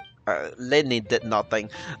 Like, Lenny did nothing.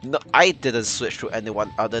 No, I didn't switch to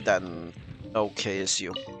anyone other than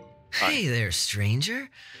OKSU. Hey there, stranger.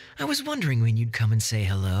 I was wondering when you'd come and say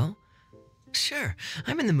hello. Sure,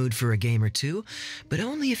 I'm in the mood for a game or two, but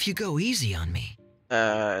only if you go easy on me.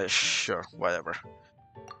 Sure, whatever.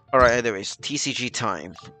 Alright, anyways, TCG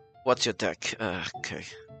time. What's your deck? Okay.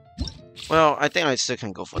 Well, I think I still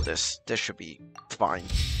can go for this. This should be fine.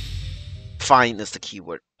 Fine is the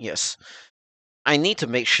keyword, yes. I need to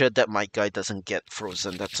make sure that my guy doesn't get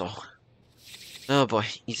frozen, that's all. Oh boy,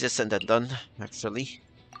 easier said than done, actually.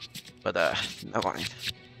 But, never mind.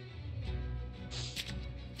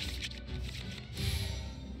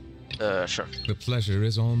 Sure. The pleasure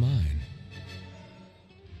is all mine.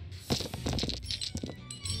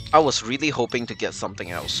 I was really hoping to get something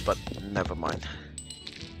else, but never mind.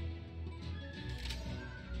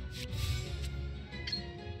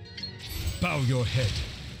 Bow your head.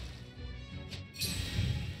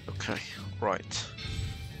 Okay, right.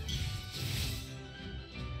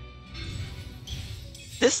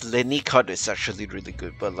 This Lenny card is actually really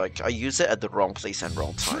good, but like I use it at the wrong place and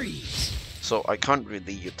wrong time. Freeze. So I can't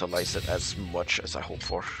really utilize it as much as I hope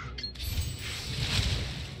for.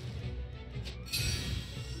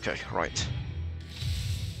 Okay, right.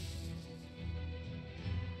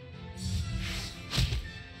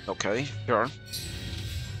 Okay, sure.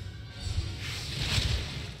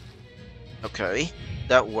 Okay,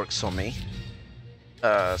 that works for me.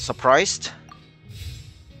 Surprised?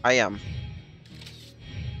 I am.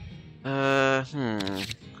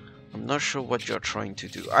 I'm not sure what you're trying to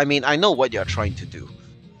do. I mean, I know what you're trying to do.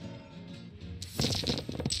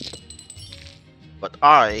 But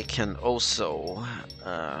I can also...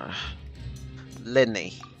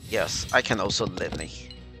 Lenny. Yes, I can also Lenny.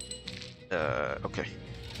 Okay.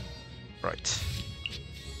 Right.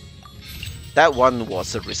 That one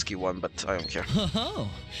was a risky one, but I don't care. Oh,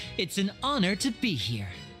 it's an honor to be here.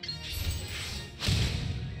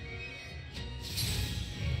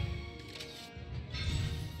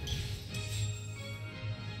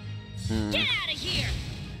 Get out of here!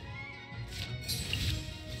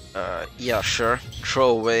 Yeah, sure. Throw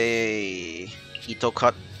away Ito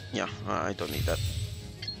cut. Yeah, I don't need that.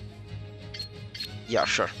 Yeah,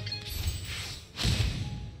 sure.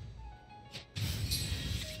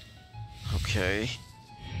 Okay.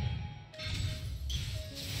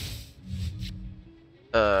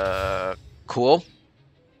 Cool.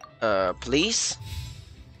 Please?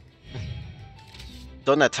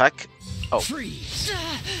 Don't attack. Oh, Freeze!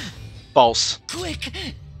 balls. Quick,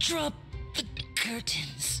 drop the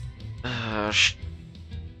curtains. Got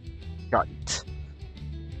it.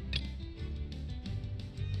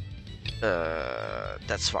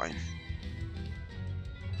 That's fine.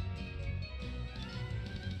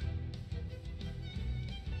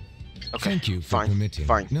 Okay, Thank you for fine, permitting.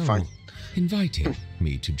 fine, no, fine. inviting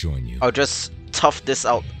me to join you. I'll just tough this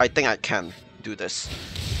out. I think I can do this.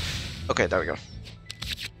 Okay, there we go.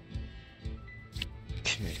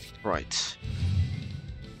 Okay, right.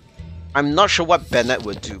 I'm not sure what Bennett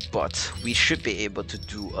would do, but we should be able to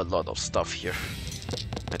do a lot of stuff here,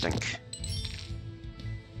 I think.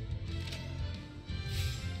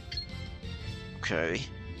 Okay.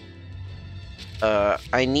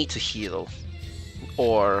 I need to heal.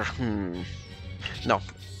 Or, no.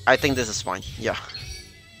 I think this is fine. Yeah.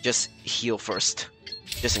 Just heal first.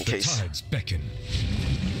 Just in The case. tides beckon.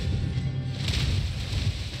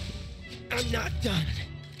 I'm not done.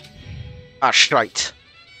 Ah, shite.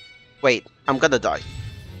 Wait, I'm gonna die.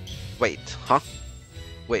 Wait, huh?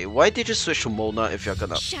 Wait, why did you switch to Mona if you're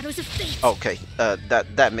gonna... Shadows of fate. Okay,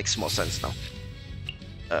 that makes more sense now.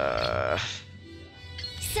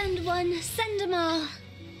 Send one, send them all.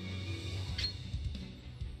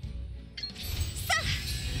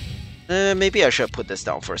 Maybe I should put this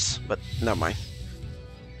down first, but never mind.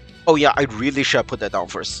 Oh yeah, I really should put that down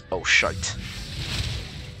first. Oh shite.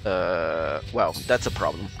 Well, that's a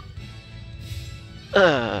problem.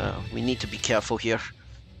 We need to be careful here.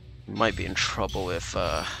 We might be in trouble if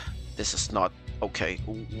this is not okay.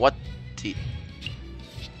 What the...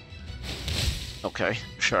 Okay,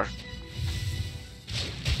 sure.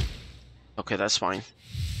 Okay, that's fine.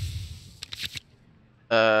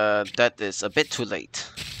 That is a bit too late.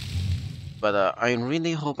 But I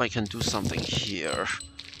really hope I can do something here.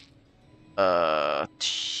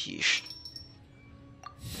 Sheesh.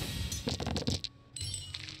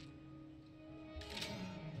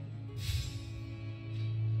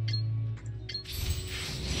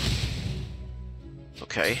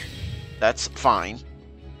 Okay, that's fine.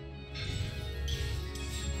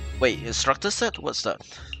 Wait, instructor set? What's that?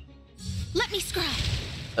 Let me scry.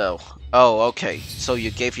 Oh, okay. So you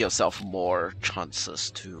gave yourself more chances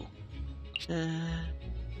to...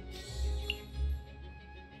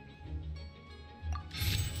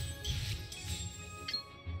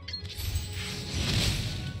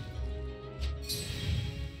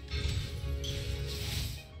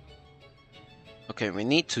 Okay, we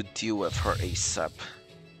need to deal with her ASAP.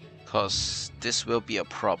 Because this will be a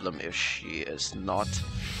problem if she is not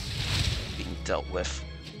being dealt with.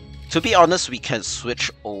 To be honest, we can switch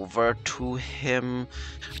over to him,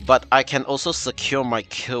 but I can also secure my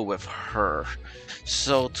kill with her.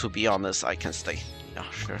 So to be honest, I can stay. Yeah,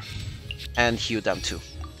 sure. And heal them too.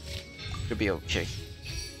 Should be okay.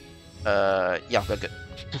 Yeah, we're good.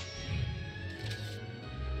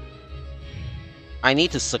 I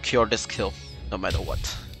need to secure this kill, no matter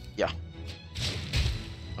what. Yeah.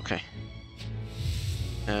 Okay.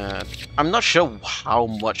 I'm not sure how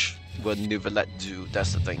much will Neuvillette do,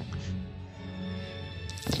 that's the thing.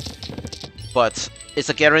 But it's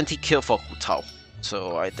a guaranteed kill for Hu Tao,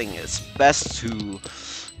 so I think it's best to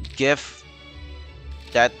give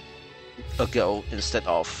that a go instead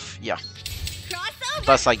of, yeah. Crossover.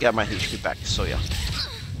 Plus I get my HP back, so yeah.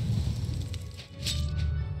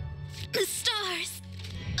 The stars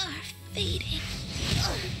are fading.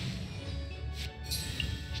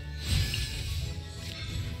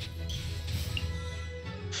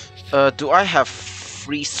 Do I have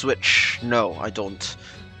free switch? No, I don't.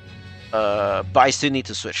 But I still need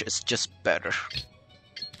to switch, it's just better.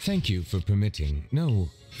 Thank you for permitting, no,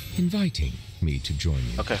 inviting me to join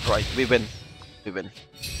you. Okay, right, we win. We win.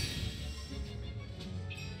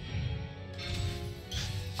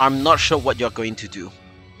 I'm not sure what you're going to do.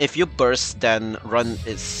 If you burst, then run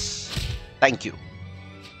is... Thank you.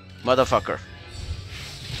 Motherfucker.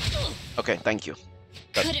 Okay, thank you.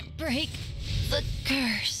 Good. Couldn't break the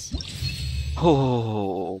curse.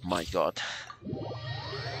 Oh my god.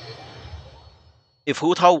 If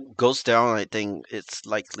Hu Tao goes down, I think it's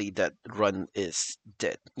likely that Run is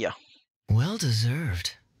dead. Yeah. Well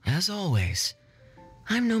deserved, as always.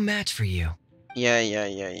 I'm no match for you.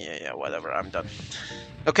 Yeah, whatever, I'm done.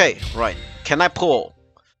 Okay, right. Can I pull?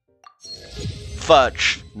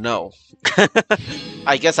 Fudge. No.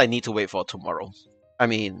 I guess I need to wait for tomorrow. I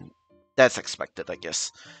mean, that's expected, I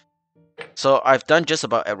guess. So I've done just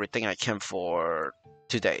about everything I can for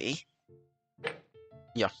today.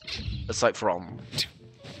 Yeah, aside from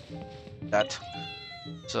that.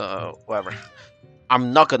 So, whatever.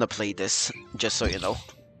 I'm not gonna play this, just so you know.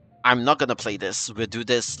 I'm not gonna play this. We'll do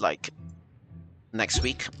this, like, next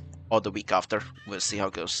week or the week after. We'll see how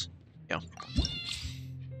it goes. Yeah.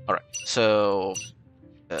 Alright, so...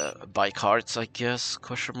 buy cards, I guess?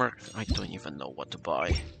 Question mark? I don't even know what to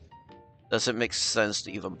buy. Does it make sense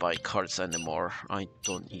to even buy cards anymore? I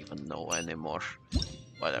don't even know anymore.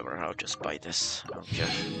 Whatever, I'll just buy this. I don't care.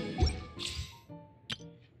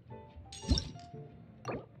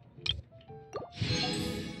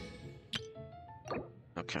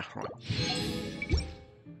 Okay, right.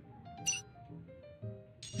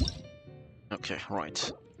 Okay,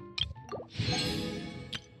 right.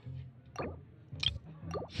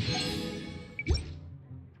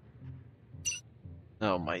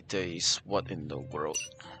 Oh my days, what in the world?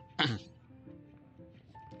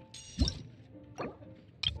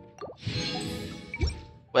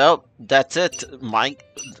 Well, that's it, Mike.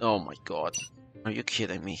 Oh my god. Are you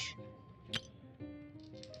kidding me?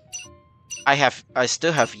 I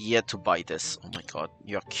still have yet to buy this. Oh my god,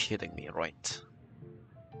 you're kidding me, right?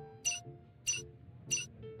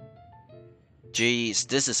 Jeez,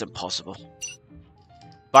 this is impossible.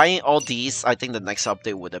 Buying all these, I think the next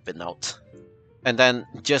update would have been out. And then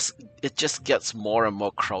it just gets more and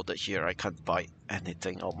more crowded here. I can't buy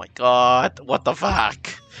anything. Oh my god, what the fuck?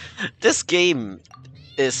 This game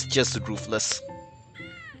is just ruthless.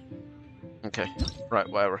 Okay, right,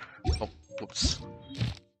 whatever. Oh, oops.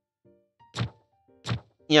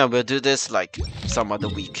 Yeah, we'll do this like some other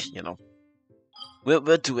week, you know.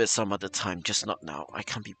 We'll do it some other time, just not now. I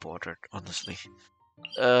can't be bothered, honestly.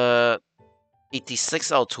 86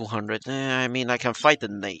 out of 200. I mean, I can fight the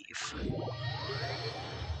knave.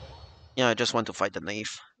 Yeah, I just want to fight the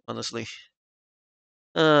knave, honestly.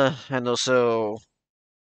 And also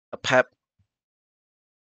a Pep's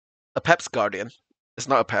Guardian. It's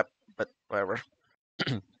not a Pep, but whatever.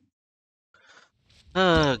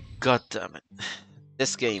 God damn it.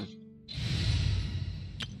 This game.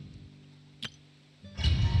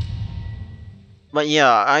 But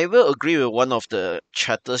yeah, I will agree with one of the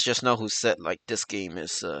chatters just now who said like this game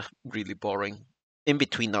is really boring. In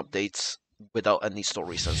between updates, without any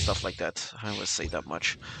stories and stuff like that. I would say that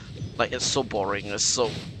much. Like it's so boring, it's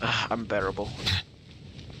so unbearable.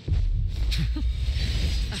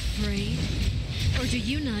 Afraid? Or do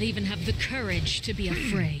you not even have the courage to be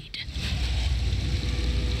afraid?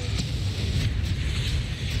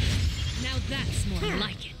 Now that's more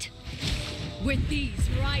like it. With these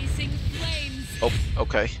rising flames. Oh,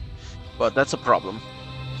 okay. Well, that's a problem.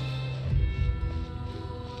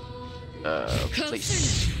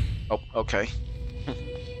 Please. Oh, okay.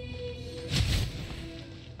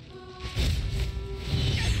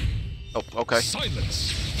 Oh, okay.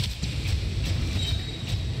 Silence!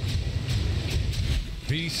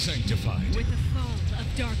 Be sanctified. With the fall of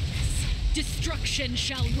darkness, destruction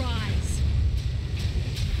shall rise.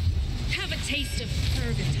 Have a taste of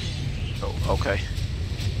purgatory. Oh, okay.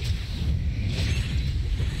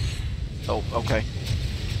 Oh, okay.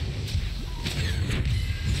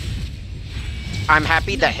 I'm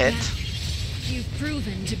happy that hit. You've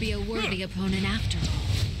proven to be a worthy opponent after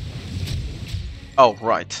Oh, all.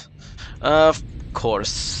 right. Of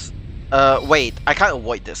course. Wait, I can't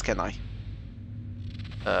avoid this, can I?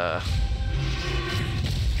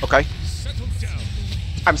 Okay. Settle down.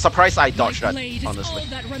 I'm surprised I dodged My that, blade is honestly. all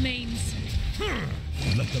that remains.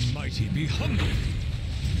 Let the mighty be humble.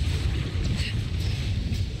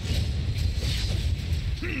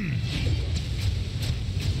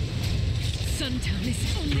 Suntown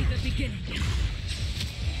is only the beginning.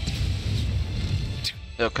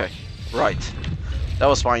 Okay, right. That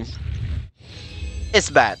was fine.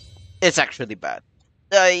 It's bad. It's actually bad.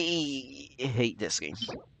 I hate this game.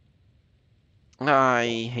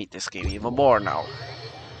 I hate this game even more now.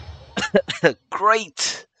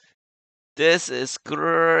 Great! This is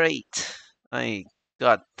great!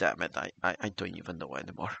 God damn it, I don't even know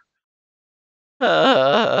anymore.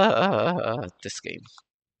 This game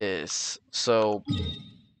is so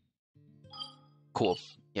cool.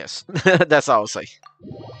 Yes, that's all I'll say.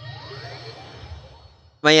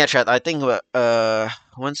 But yeah, chat. I think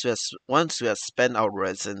once we have spent our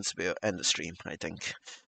residence, we'll end the stream. I think.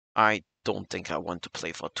 I don't think I want to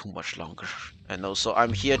play for too much longer. And also,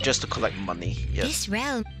 I'm here just to collect money. Yes, This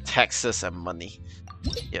realm. taxes and money.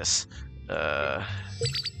 Yes.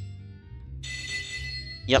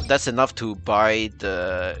 Yep, that's enough to buy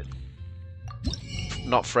the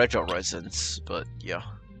not fragile residence, but yeah.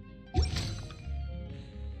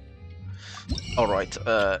 Alright,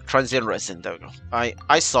 transient resin, there we go.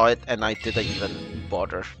 I saw it and I didn't even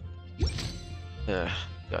bother.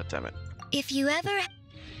 God damn it. If you ever.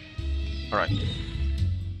 Alright.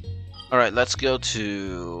 Alright, let's go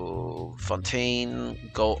to Fontaine,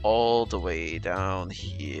 go all the way down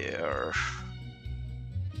here.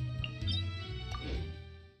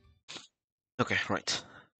 Okay, right.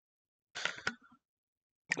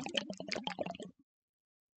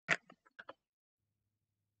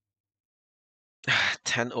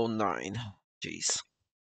 10:09. Jeez.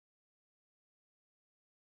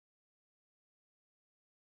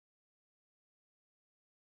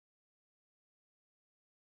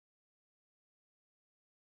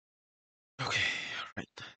 Okay, right.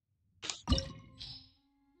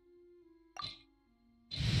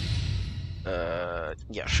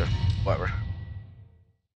 Yeah, sure, whatever.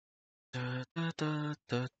 Da, da, da,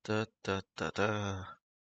 da, da, da, da, da.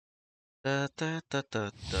 Da, da, da, da,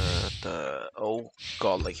 da, da. Oh,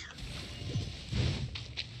 golly.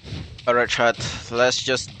 Alright, chat, let's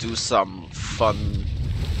just do some fun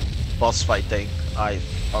boss fighting.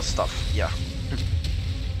 Or stuff, yeah.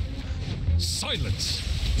 Silence!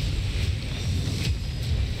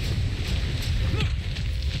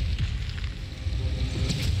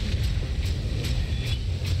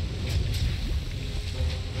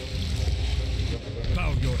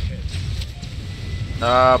 Bow your head.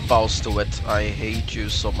 Bows to it. I hate you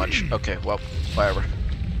so much. Okay, well, whatever.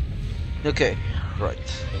 Okay,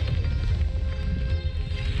 right.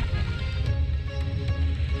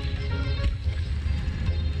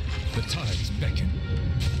 The tides beckon.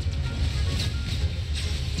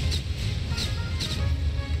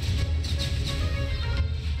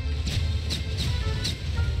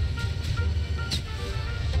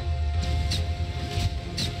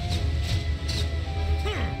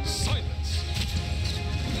 Silence!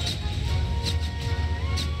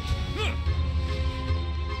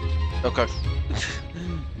 Okay.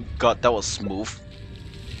 God, that was smooth.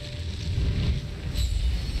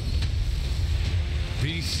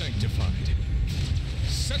 Be sanctified.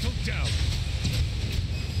 Settle down.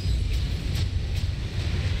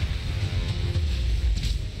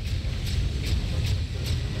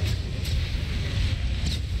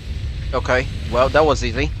 Okay, well, that was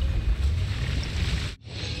easy.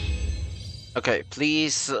 Okay,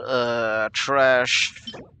 please, trash.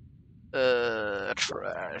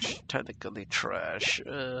 Trash. Technically trash.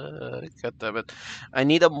 God damn it. I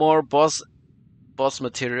need a more boss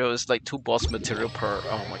material. It's like 2 boss material per.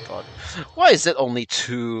 Oh my god. Why is it only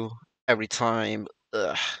 2 every time?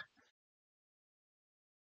 Ugh.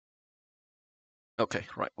 Okay,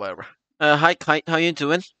 right, whatever. Hi, Kite, how you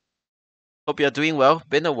doing? Hope you're doing well.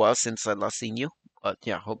 Been a while since I last seen you. But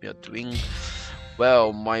yeah, hope you're doing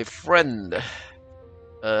well, my friend.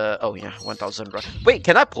 Oh yeah, 1000 right. Wait,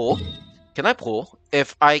 can I pull? Can I pull?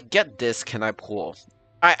 If I get this, can I pull?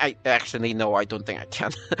 I actually, no, I don't think I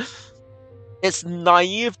can. It's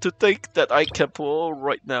naive to think that I can pull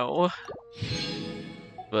right now.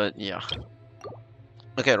 But yeah.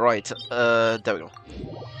 Okay, right. There we go.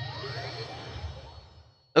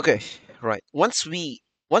 Okay, right. Once we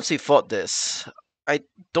fought this, I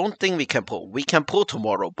don't think we can pull. We can pull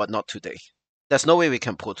tomorrow, but not today. There's no way we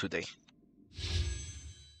can pull today.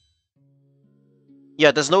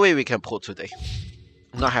 Yeah, there's no way we can pull today.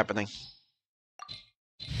 Not happening.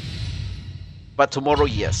 But tomorrow,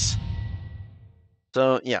 yes.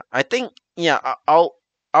 So yeah, I think yeah, I'll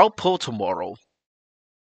pull tomorrow.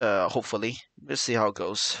 Hopefully. Let's see how it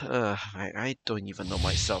goes. I don't even know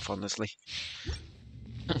myself, honestly.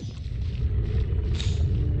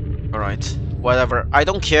 Alright, whatever. I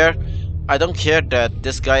don't care. I don't care that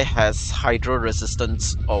this guy has hydro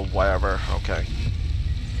resistance or whatever. Okay.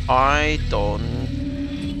 I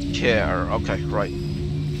don't care. Okay, right.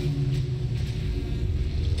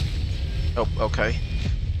 Oh, okay.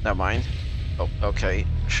 Never mind. Oh, okay.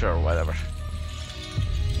 Sure, whatever.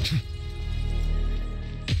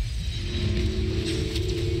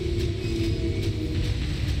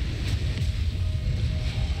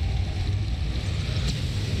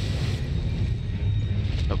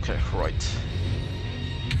 Okay, right.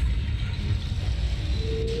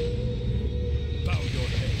 Bow your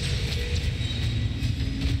head.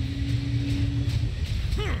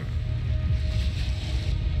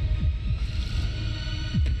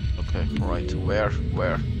 Okay, right. Where?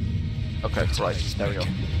 Okay, right. There we go.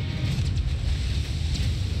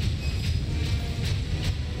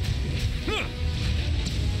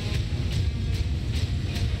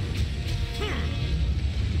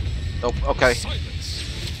 Oh, okay.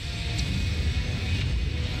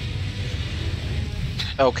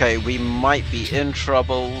 Okay, we might be in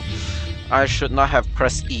trouble. I should not have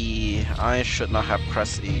pressed E. I should not have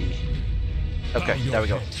pressed E. Okay, there we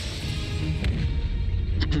go.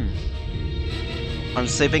 I'm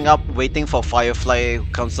saving up, waiting for Firefly who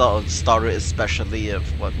comes out of story, especially if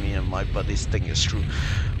what me and my buddies think is true.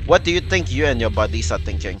 What do you think you and your buddies are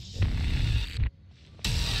thinking?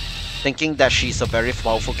 Thinking that she's a very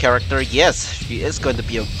powerful character? Yes, she is going to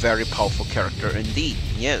be a very powerful character indeed.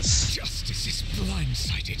 Yes. Justice is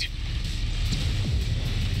blindsided.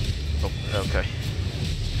 Oh, okay.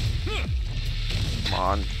 Come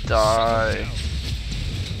on, die.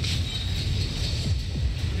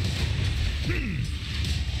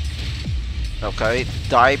 Okay,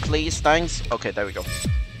 die please, thanks. Okay, there we go.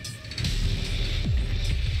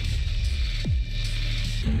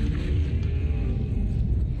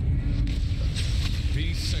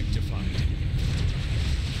 Be sanctified.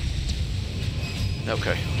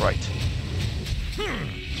 Okay, right.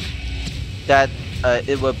 That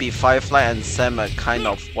it will be Firefly and Sam are kind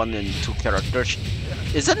of 1 and 2 characters.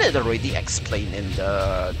 Isn't it already explained in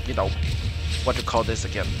the, you know, what to call this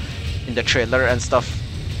again? In the trailer and stuff?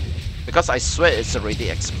 Because I swear it's already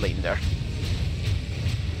explained there.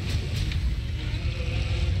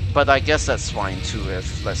 But I guess that's fine too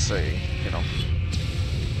if, let's say, you know.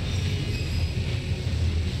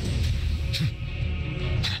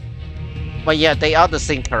 But yeah, they are the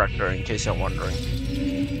same character in case you're wondering.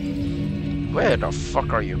 Where the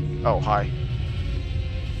fuck are you? Oh, hi.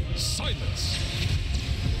 Silence.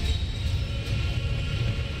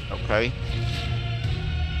 Okay.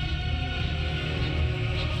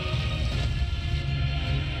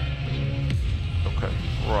 Okay,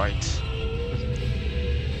 right.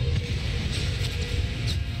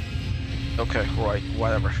 Okay, right,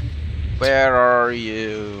 whatever. Where are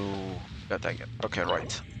you? God dang it. Okay,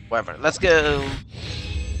 right. Whatever, let's go.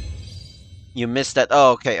 You missed that.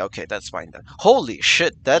 Oh, okay, okay, that's fine then. Holy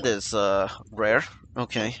shit, that is rare.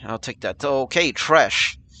 Okay, I'll take that. Okay,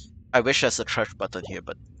 trash. I wish there's a trash button here,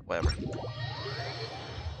 but whatever.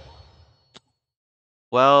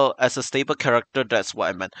 Well, as a stable character, that's what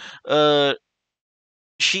I meant.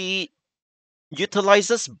 She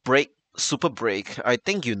utilizes break, super break. I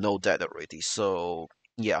think you know that already. So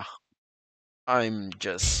yeah, I'm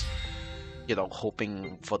just, you know,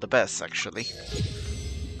 hoping for the best actually.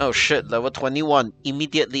 Oh shit, level 21.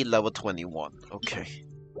 Immediately level 21. Okay.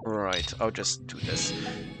 Right, I'll just do this.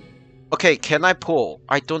 Okay, can I pull?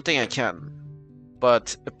 I don't think I can.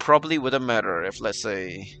 But it probably wouldn't matter if, let's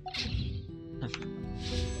say...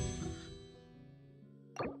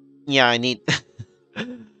 Yeah, I need...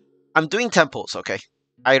 I'm doing 10 pulls, okay?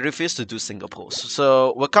 I refuse to do single pulls.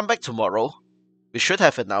 So, we'll come back tomorrow. We should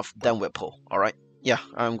have enough, then we'll pull, alright? Yeah,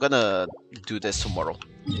 I'm gonna do this tomorrow.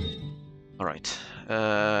 Alright.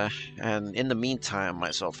 And in the meantime, I might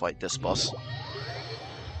as well fight this boss.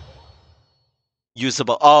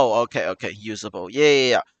 Usable. Oh, okay, okay. Usable.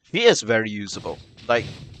 Yeah. She is very usable. Like,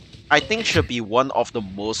 I think she'll be one of the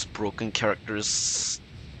most broken characters.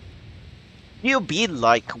 She'll be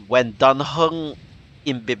like when Dunhung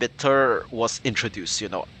Inhibitor was introduced, you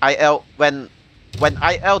know. When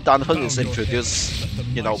IL Dunhung is introduced,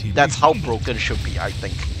 you know, that's how broken she'll be, I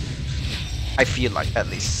think. I feel like, at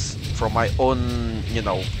least. From my own, you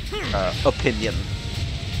know, opinion.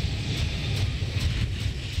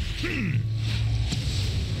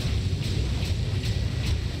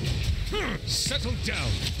 Settle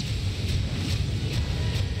down.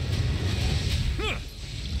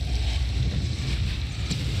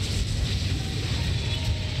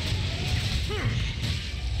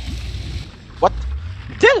 What?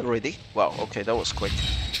 Did it already? Wow, okay, that was quick.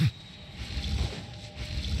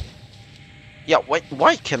 Yeah,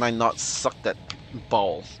 why can I not suck that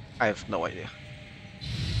ball? I have no idea.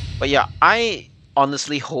 But yeah, I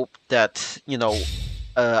honestly hope that, you know,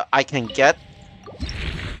 I can get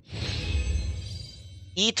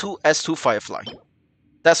E2S2 Firefly.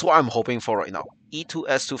 That's what I'm hoping for right now.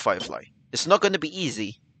 E2S2 Firefly. It's not going to be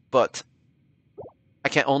easy, but I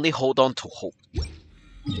can only hold on to hope.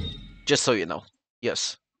 Just so you know.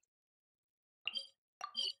 Yes.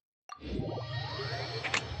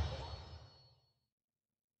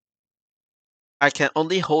 I can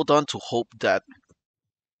only hold on to hope that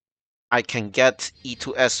I can get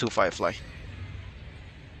E2S2 Firefly.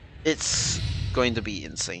 It's going to be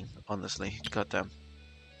insane, honestly. Goddamn.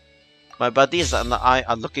 My buddies and I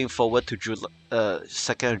are looking forward to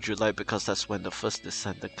 2nd of July because that's when the first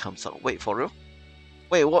Descendant comes out. Wait, for real?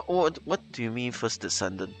 Wait, what do you mean first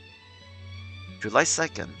Descendant? July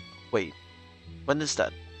 2nd? Wait, when is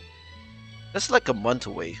that? That's like a month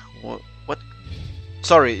away. What?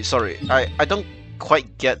 Sorry, I don't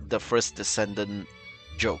quite get the first Descendant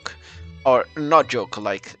joke. Or not joke,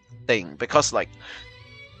 like thing. Because like,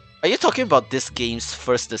 are you talking about this game's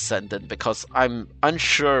first Descendant? Because I'm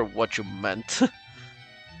unsure what you meant.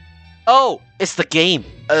 Oh, it's the game.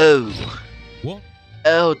 Oh. What?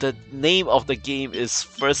 Oh, the name of the game is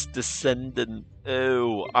First Descendant.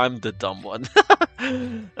 Oh, I'm the dumb one.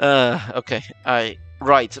 Okay,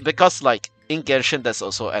 right, because like in Genshin there's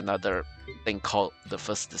also another thing called the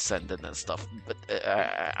First Descendant and stuff, but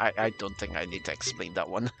I don't think I need to explain that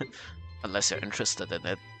one, unless you're interested in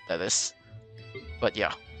it, that is. But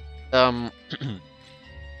yeah,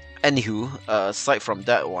 Anywho, aside from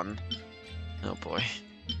that one, oh boy.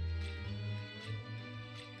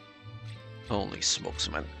 Holy smokes,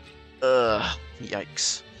 man.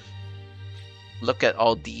 Yikes. Look at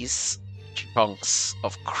all these chunks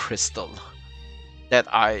of crystal that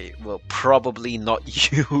I will probably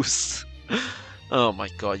not use. Oh my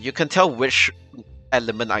god, you can tell which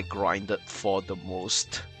element I grinded for the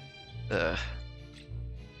most. But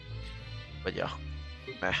yeah,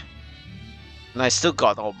 meh. And I still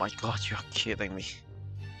got, oh my god, you're kidding me.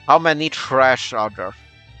 How many trash are there?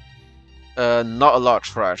 Not a lot of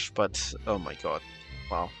trash, but oh my god.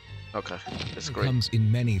 Wow. Okay, that's It great. comes in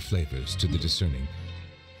many flavors to the discerning.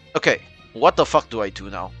 Okay, what the fuck do I do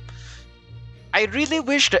now? I really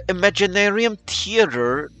wish the Imaginarium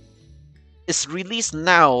Theater is released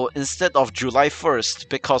now instead of July 1st,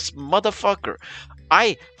 because motherfucker,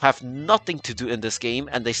 I have nothing to do in this game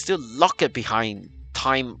and they still lock it behind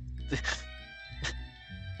time.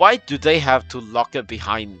 Why do they have to lock it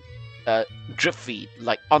behind drip feed?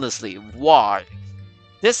 Like, honestly, why?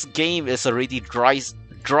 This game is already dry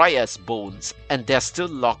as bones, and they're still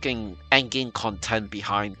locking endgame content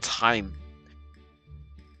behind time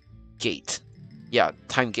gate. Yeah,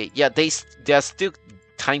 time gate. Yeah, they're still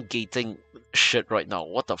time gating shit right now.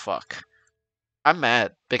 What the fuck? I'm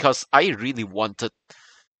mad because I really wanted,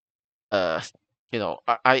 you know,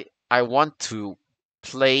 I want to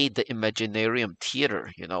play the Imaginarium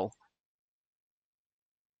Theater, you know.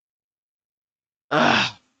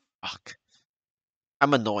 Ah, fuck.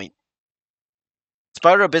 I'm annoyed.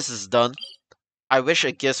 Spiral Abyss is done. I wish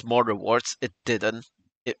it gives more rewards. It didn't.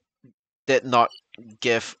 It did not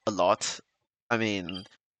give a lot. I mean,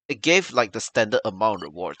 it gave like the standard amount of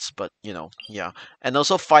rewards, but you know, yeah. And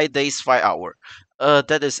also 5 days, 5 hour.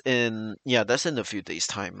 That is in, yeah, that's in a few days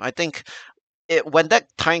time. I think when that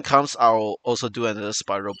time comes, I'll also do another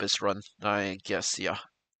Spiral Abyss run. I guess, yeah.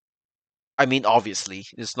 I mean, obviously,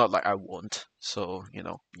 it's not like I won't. So you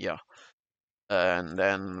know, yeah. And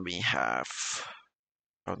then we have,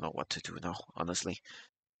 I don't know what to do now, honestly.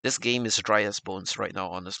 This game is dry as bones right now,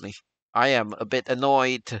 honestly. I am a bit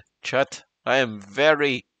annoyed, chat. I am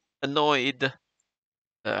very annoyed.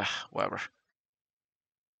 Whatever.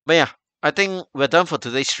 But yeah, I think we're done for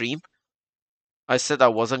today's stream. I said I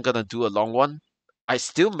wasn't gonna do a long one. I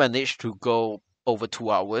still managed to go over 2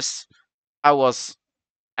 hours. I was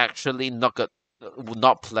actually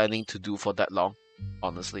not planning to do for that long,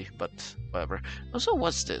 honestly, but whatever. Also,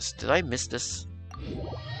 what's this? Did I miss this?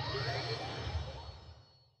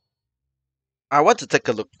 I want to take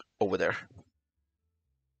a look over there.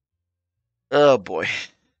 Oh boy.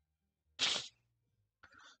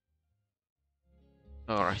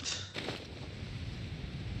 Alright.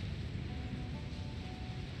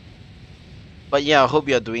 But yeah, I hope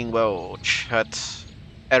you're doing well, chat.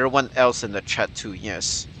 Everyone else in the chat too,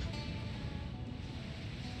 yes.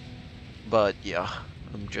 But yeah,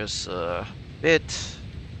 I'm just a bit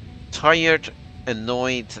tired,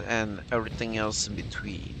 annoyed, and everything else in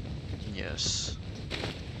between. Yes.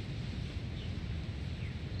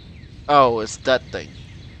 Oh, it's that thing.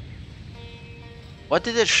 Why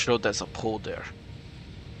did it show there's a pole there?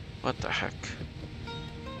 What the heck?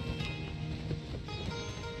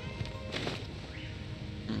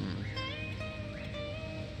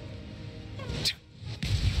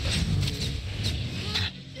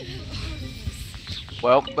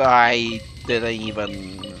 Well, I didn't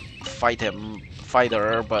even fight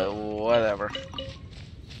her, but whatever.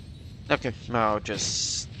 Okay, now I'll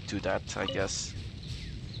just do that, I guess.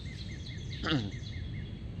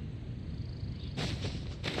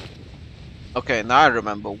 Okay, now I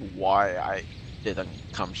remember why I didn't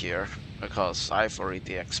come here, because I've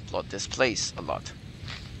already explored this place a lot.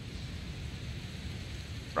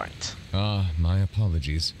 Right. Ah, my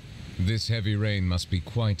apologies. This heavy rain must be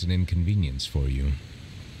quite an inconvenience for you.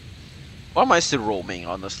 Why am I still roaming,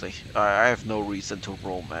 honestly? I have no reason to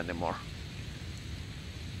roam anymore.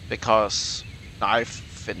 Because I've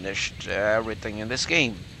finished everything in this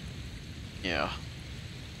game. Yeah.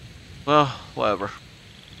 Well, whatever.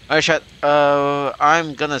 Alright, chat.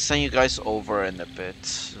 I'm gonna send you guys over in a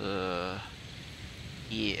bit.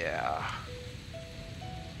 Yeah.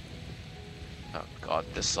 Oh god,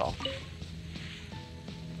 this song.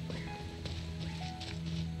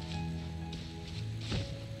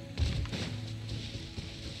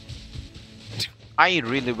 I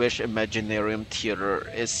really wish Imaginarium Theater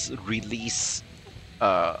is released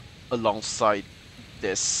alongside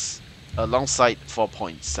this, alongside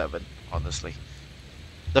 4.7, honestly.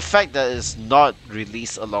 The fact that it's not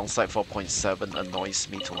released alongside 4.7 annoys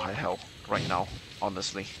me to high hell right now,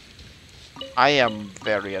 honestly. I am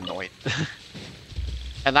very annoyed.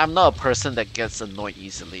 And I'm not a person that gets annoyed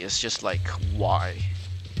easily. It's just like, why?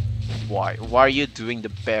 Why? Why are you doing the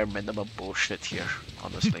bare minimum bullshit here,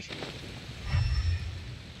 honestly?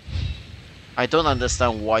 I don't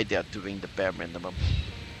understand why they are doing the bare minimum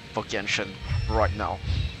for Genshin right now.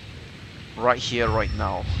 Right here, right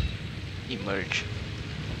now. Emerge.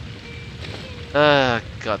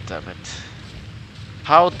 God damn it.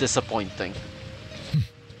 How disappointing.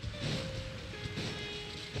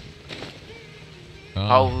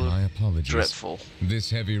 How my apologies. dreadful.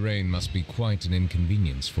 This heavy rain must be quite an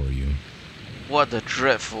inconvenience for you. What a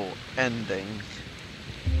dreadful ending.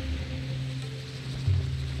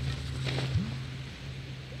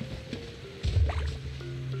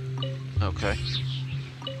 Okay.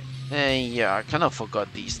 And yeah, I kind of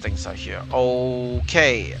forgot these things are here.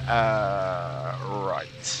 Okay,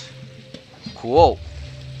 right. Cool.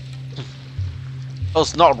 Oh,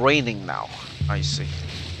 it's not raining now. I see.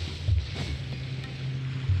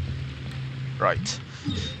 Right.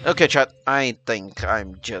 Okay, chat, I think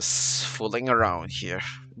I'm just fooling around here.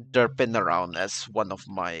 Derping around, as one of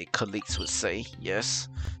my colleagues would say, yes.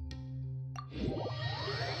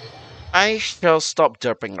 I shall stop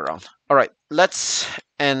derping around. Alright, let's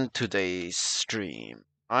end today's stream.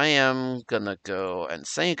 I am gonna go and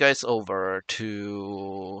send you guys over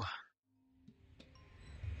to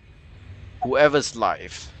whoever's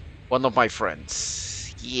live. One of my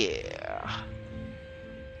friends. Yeah.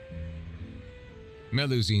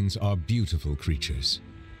 Melusines are beautiful creatures.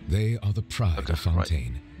 They are the pride of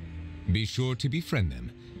Fontaine. Right. Be sure to befriend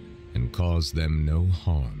them and cause them no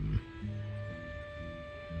harm.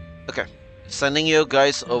 Okay, sending you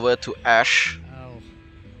guys over to Ash.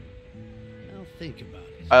 I'll think about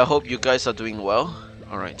it. I hope you guys are doing well.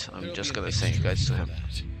 Alright, I'm just gonna send you guys to him.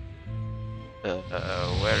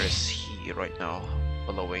 Where is he right now?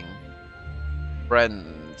 Following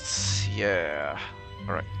friends. Yeah.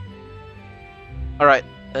 Alright. Alright,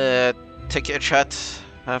 take care, chat.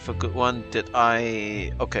 Have a good one. Did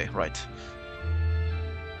I... Okay, right.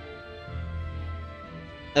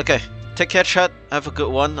 Okay, take care, chat. Have a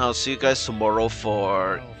good one. I'll see you guys tomorrow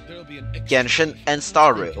for Genshin and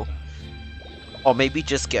Star Rail. Or maybe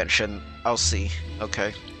just Genshin. I'll see.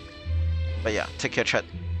 Okay. But yeah, take care, chat.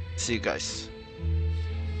 See you guys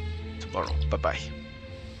tomorrow. Bye-bye.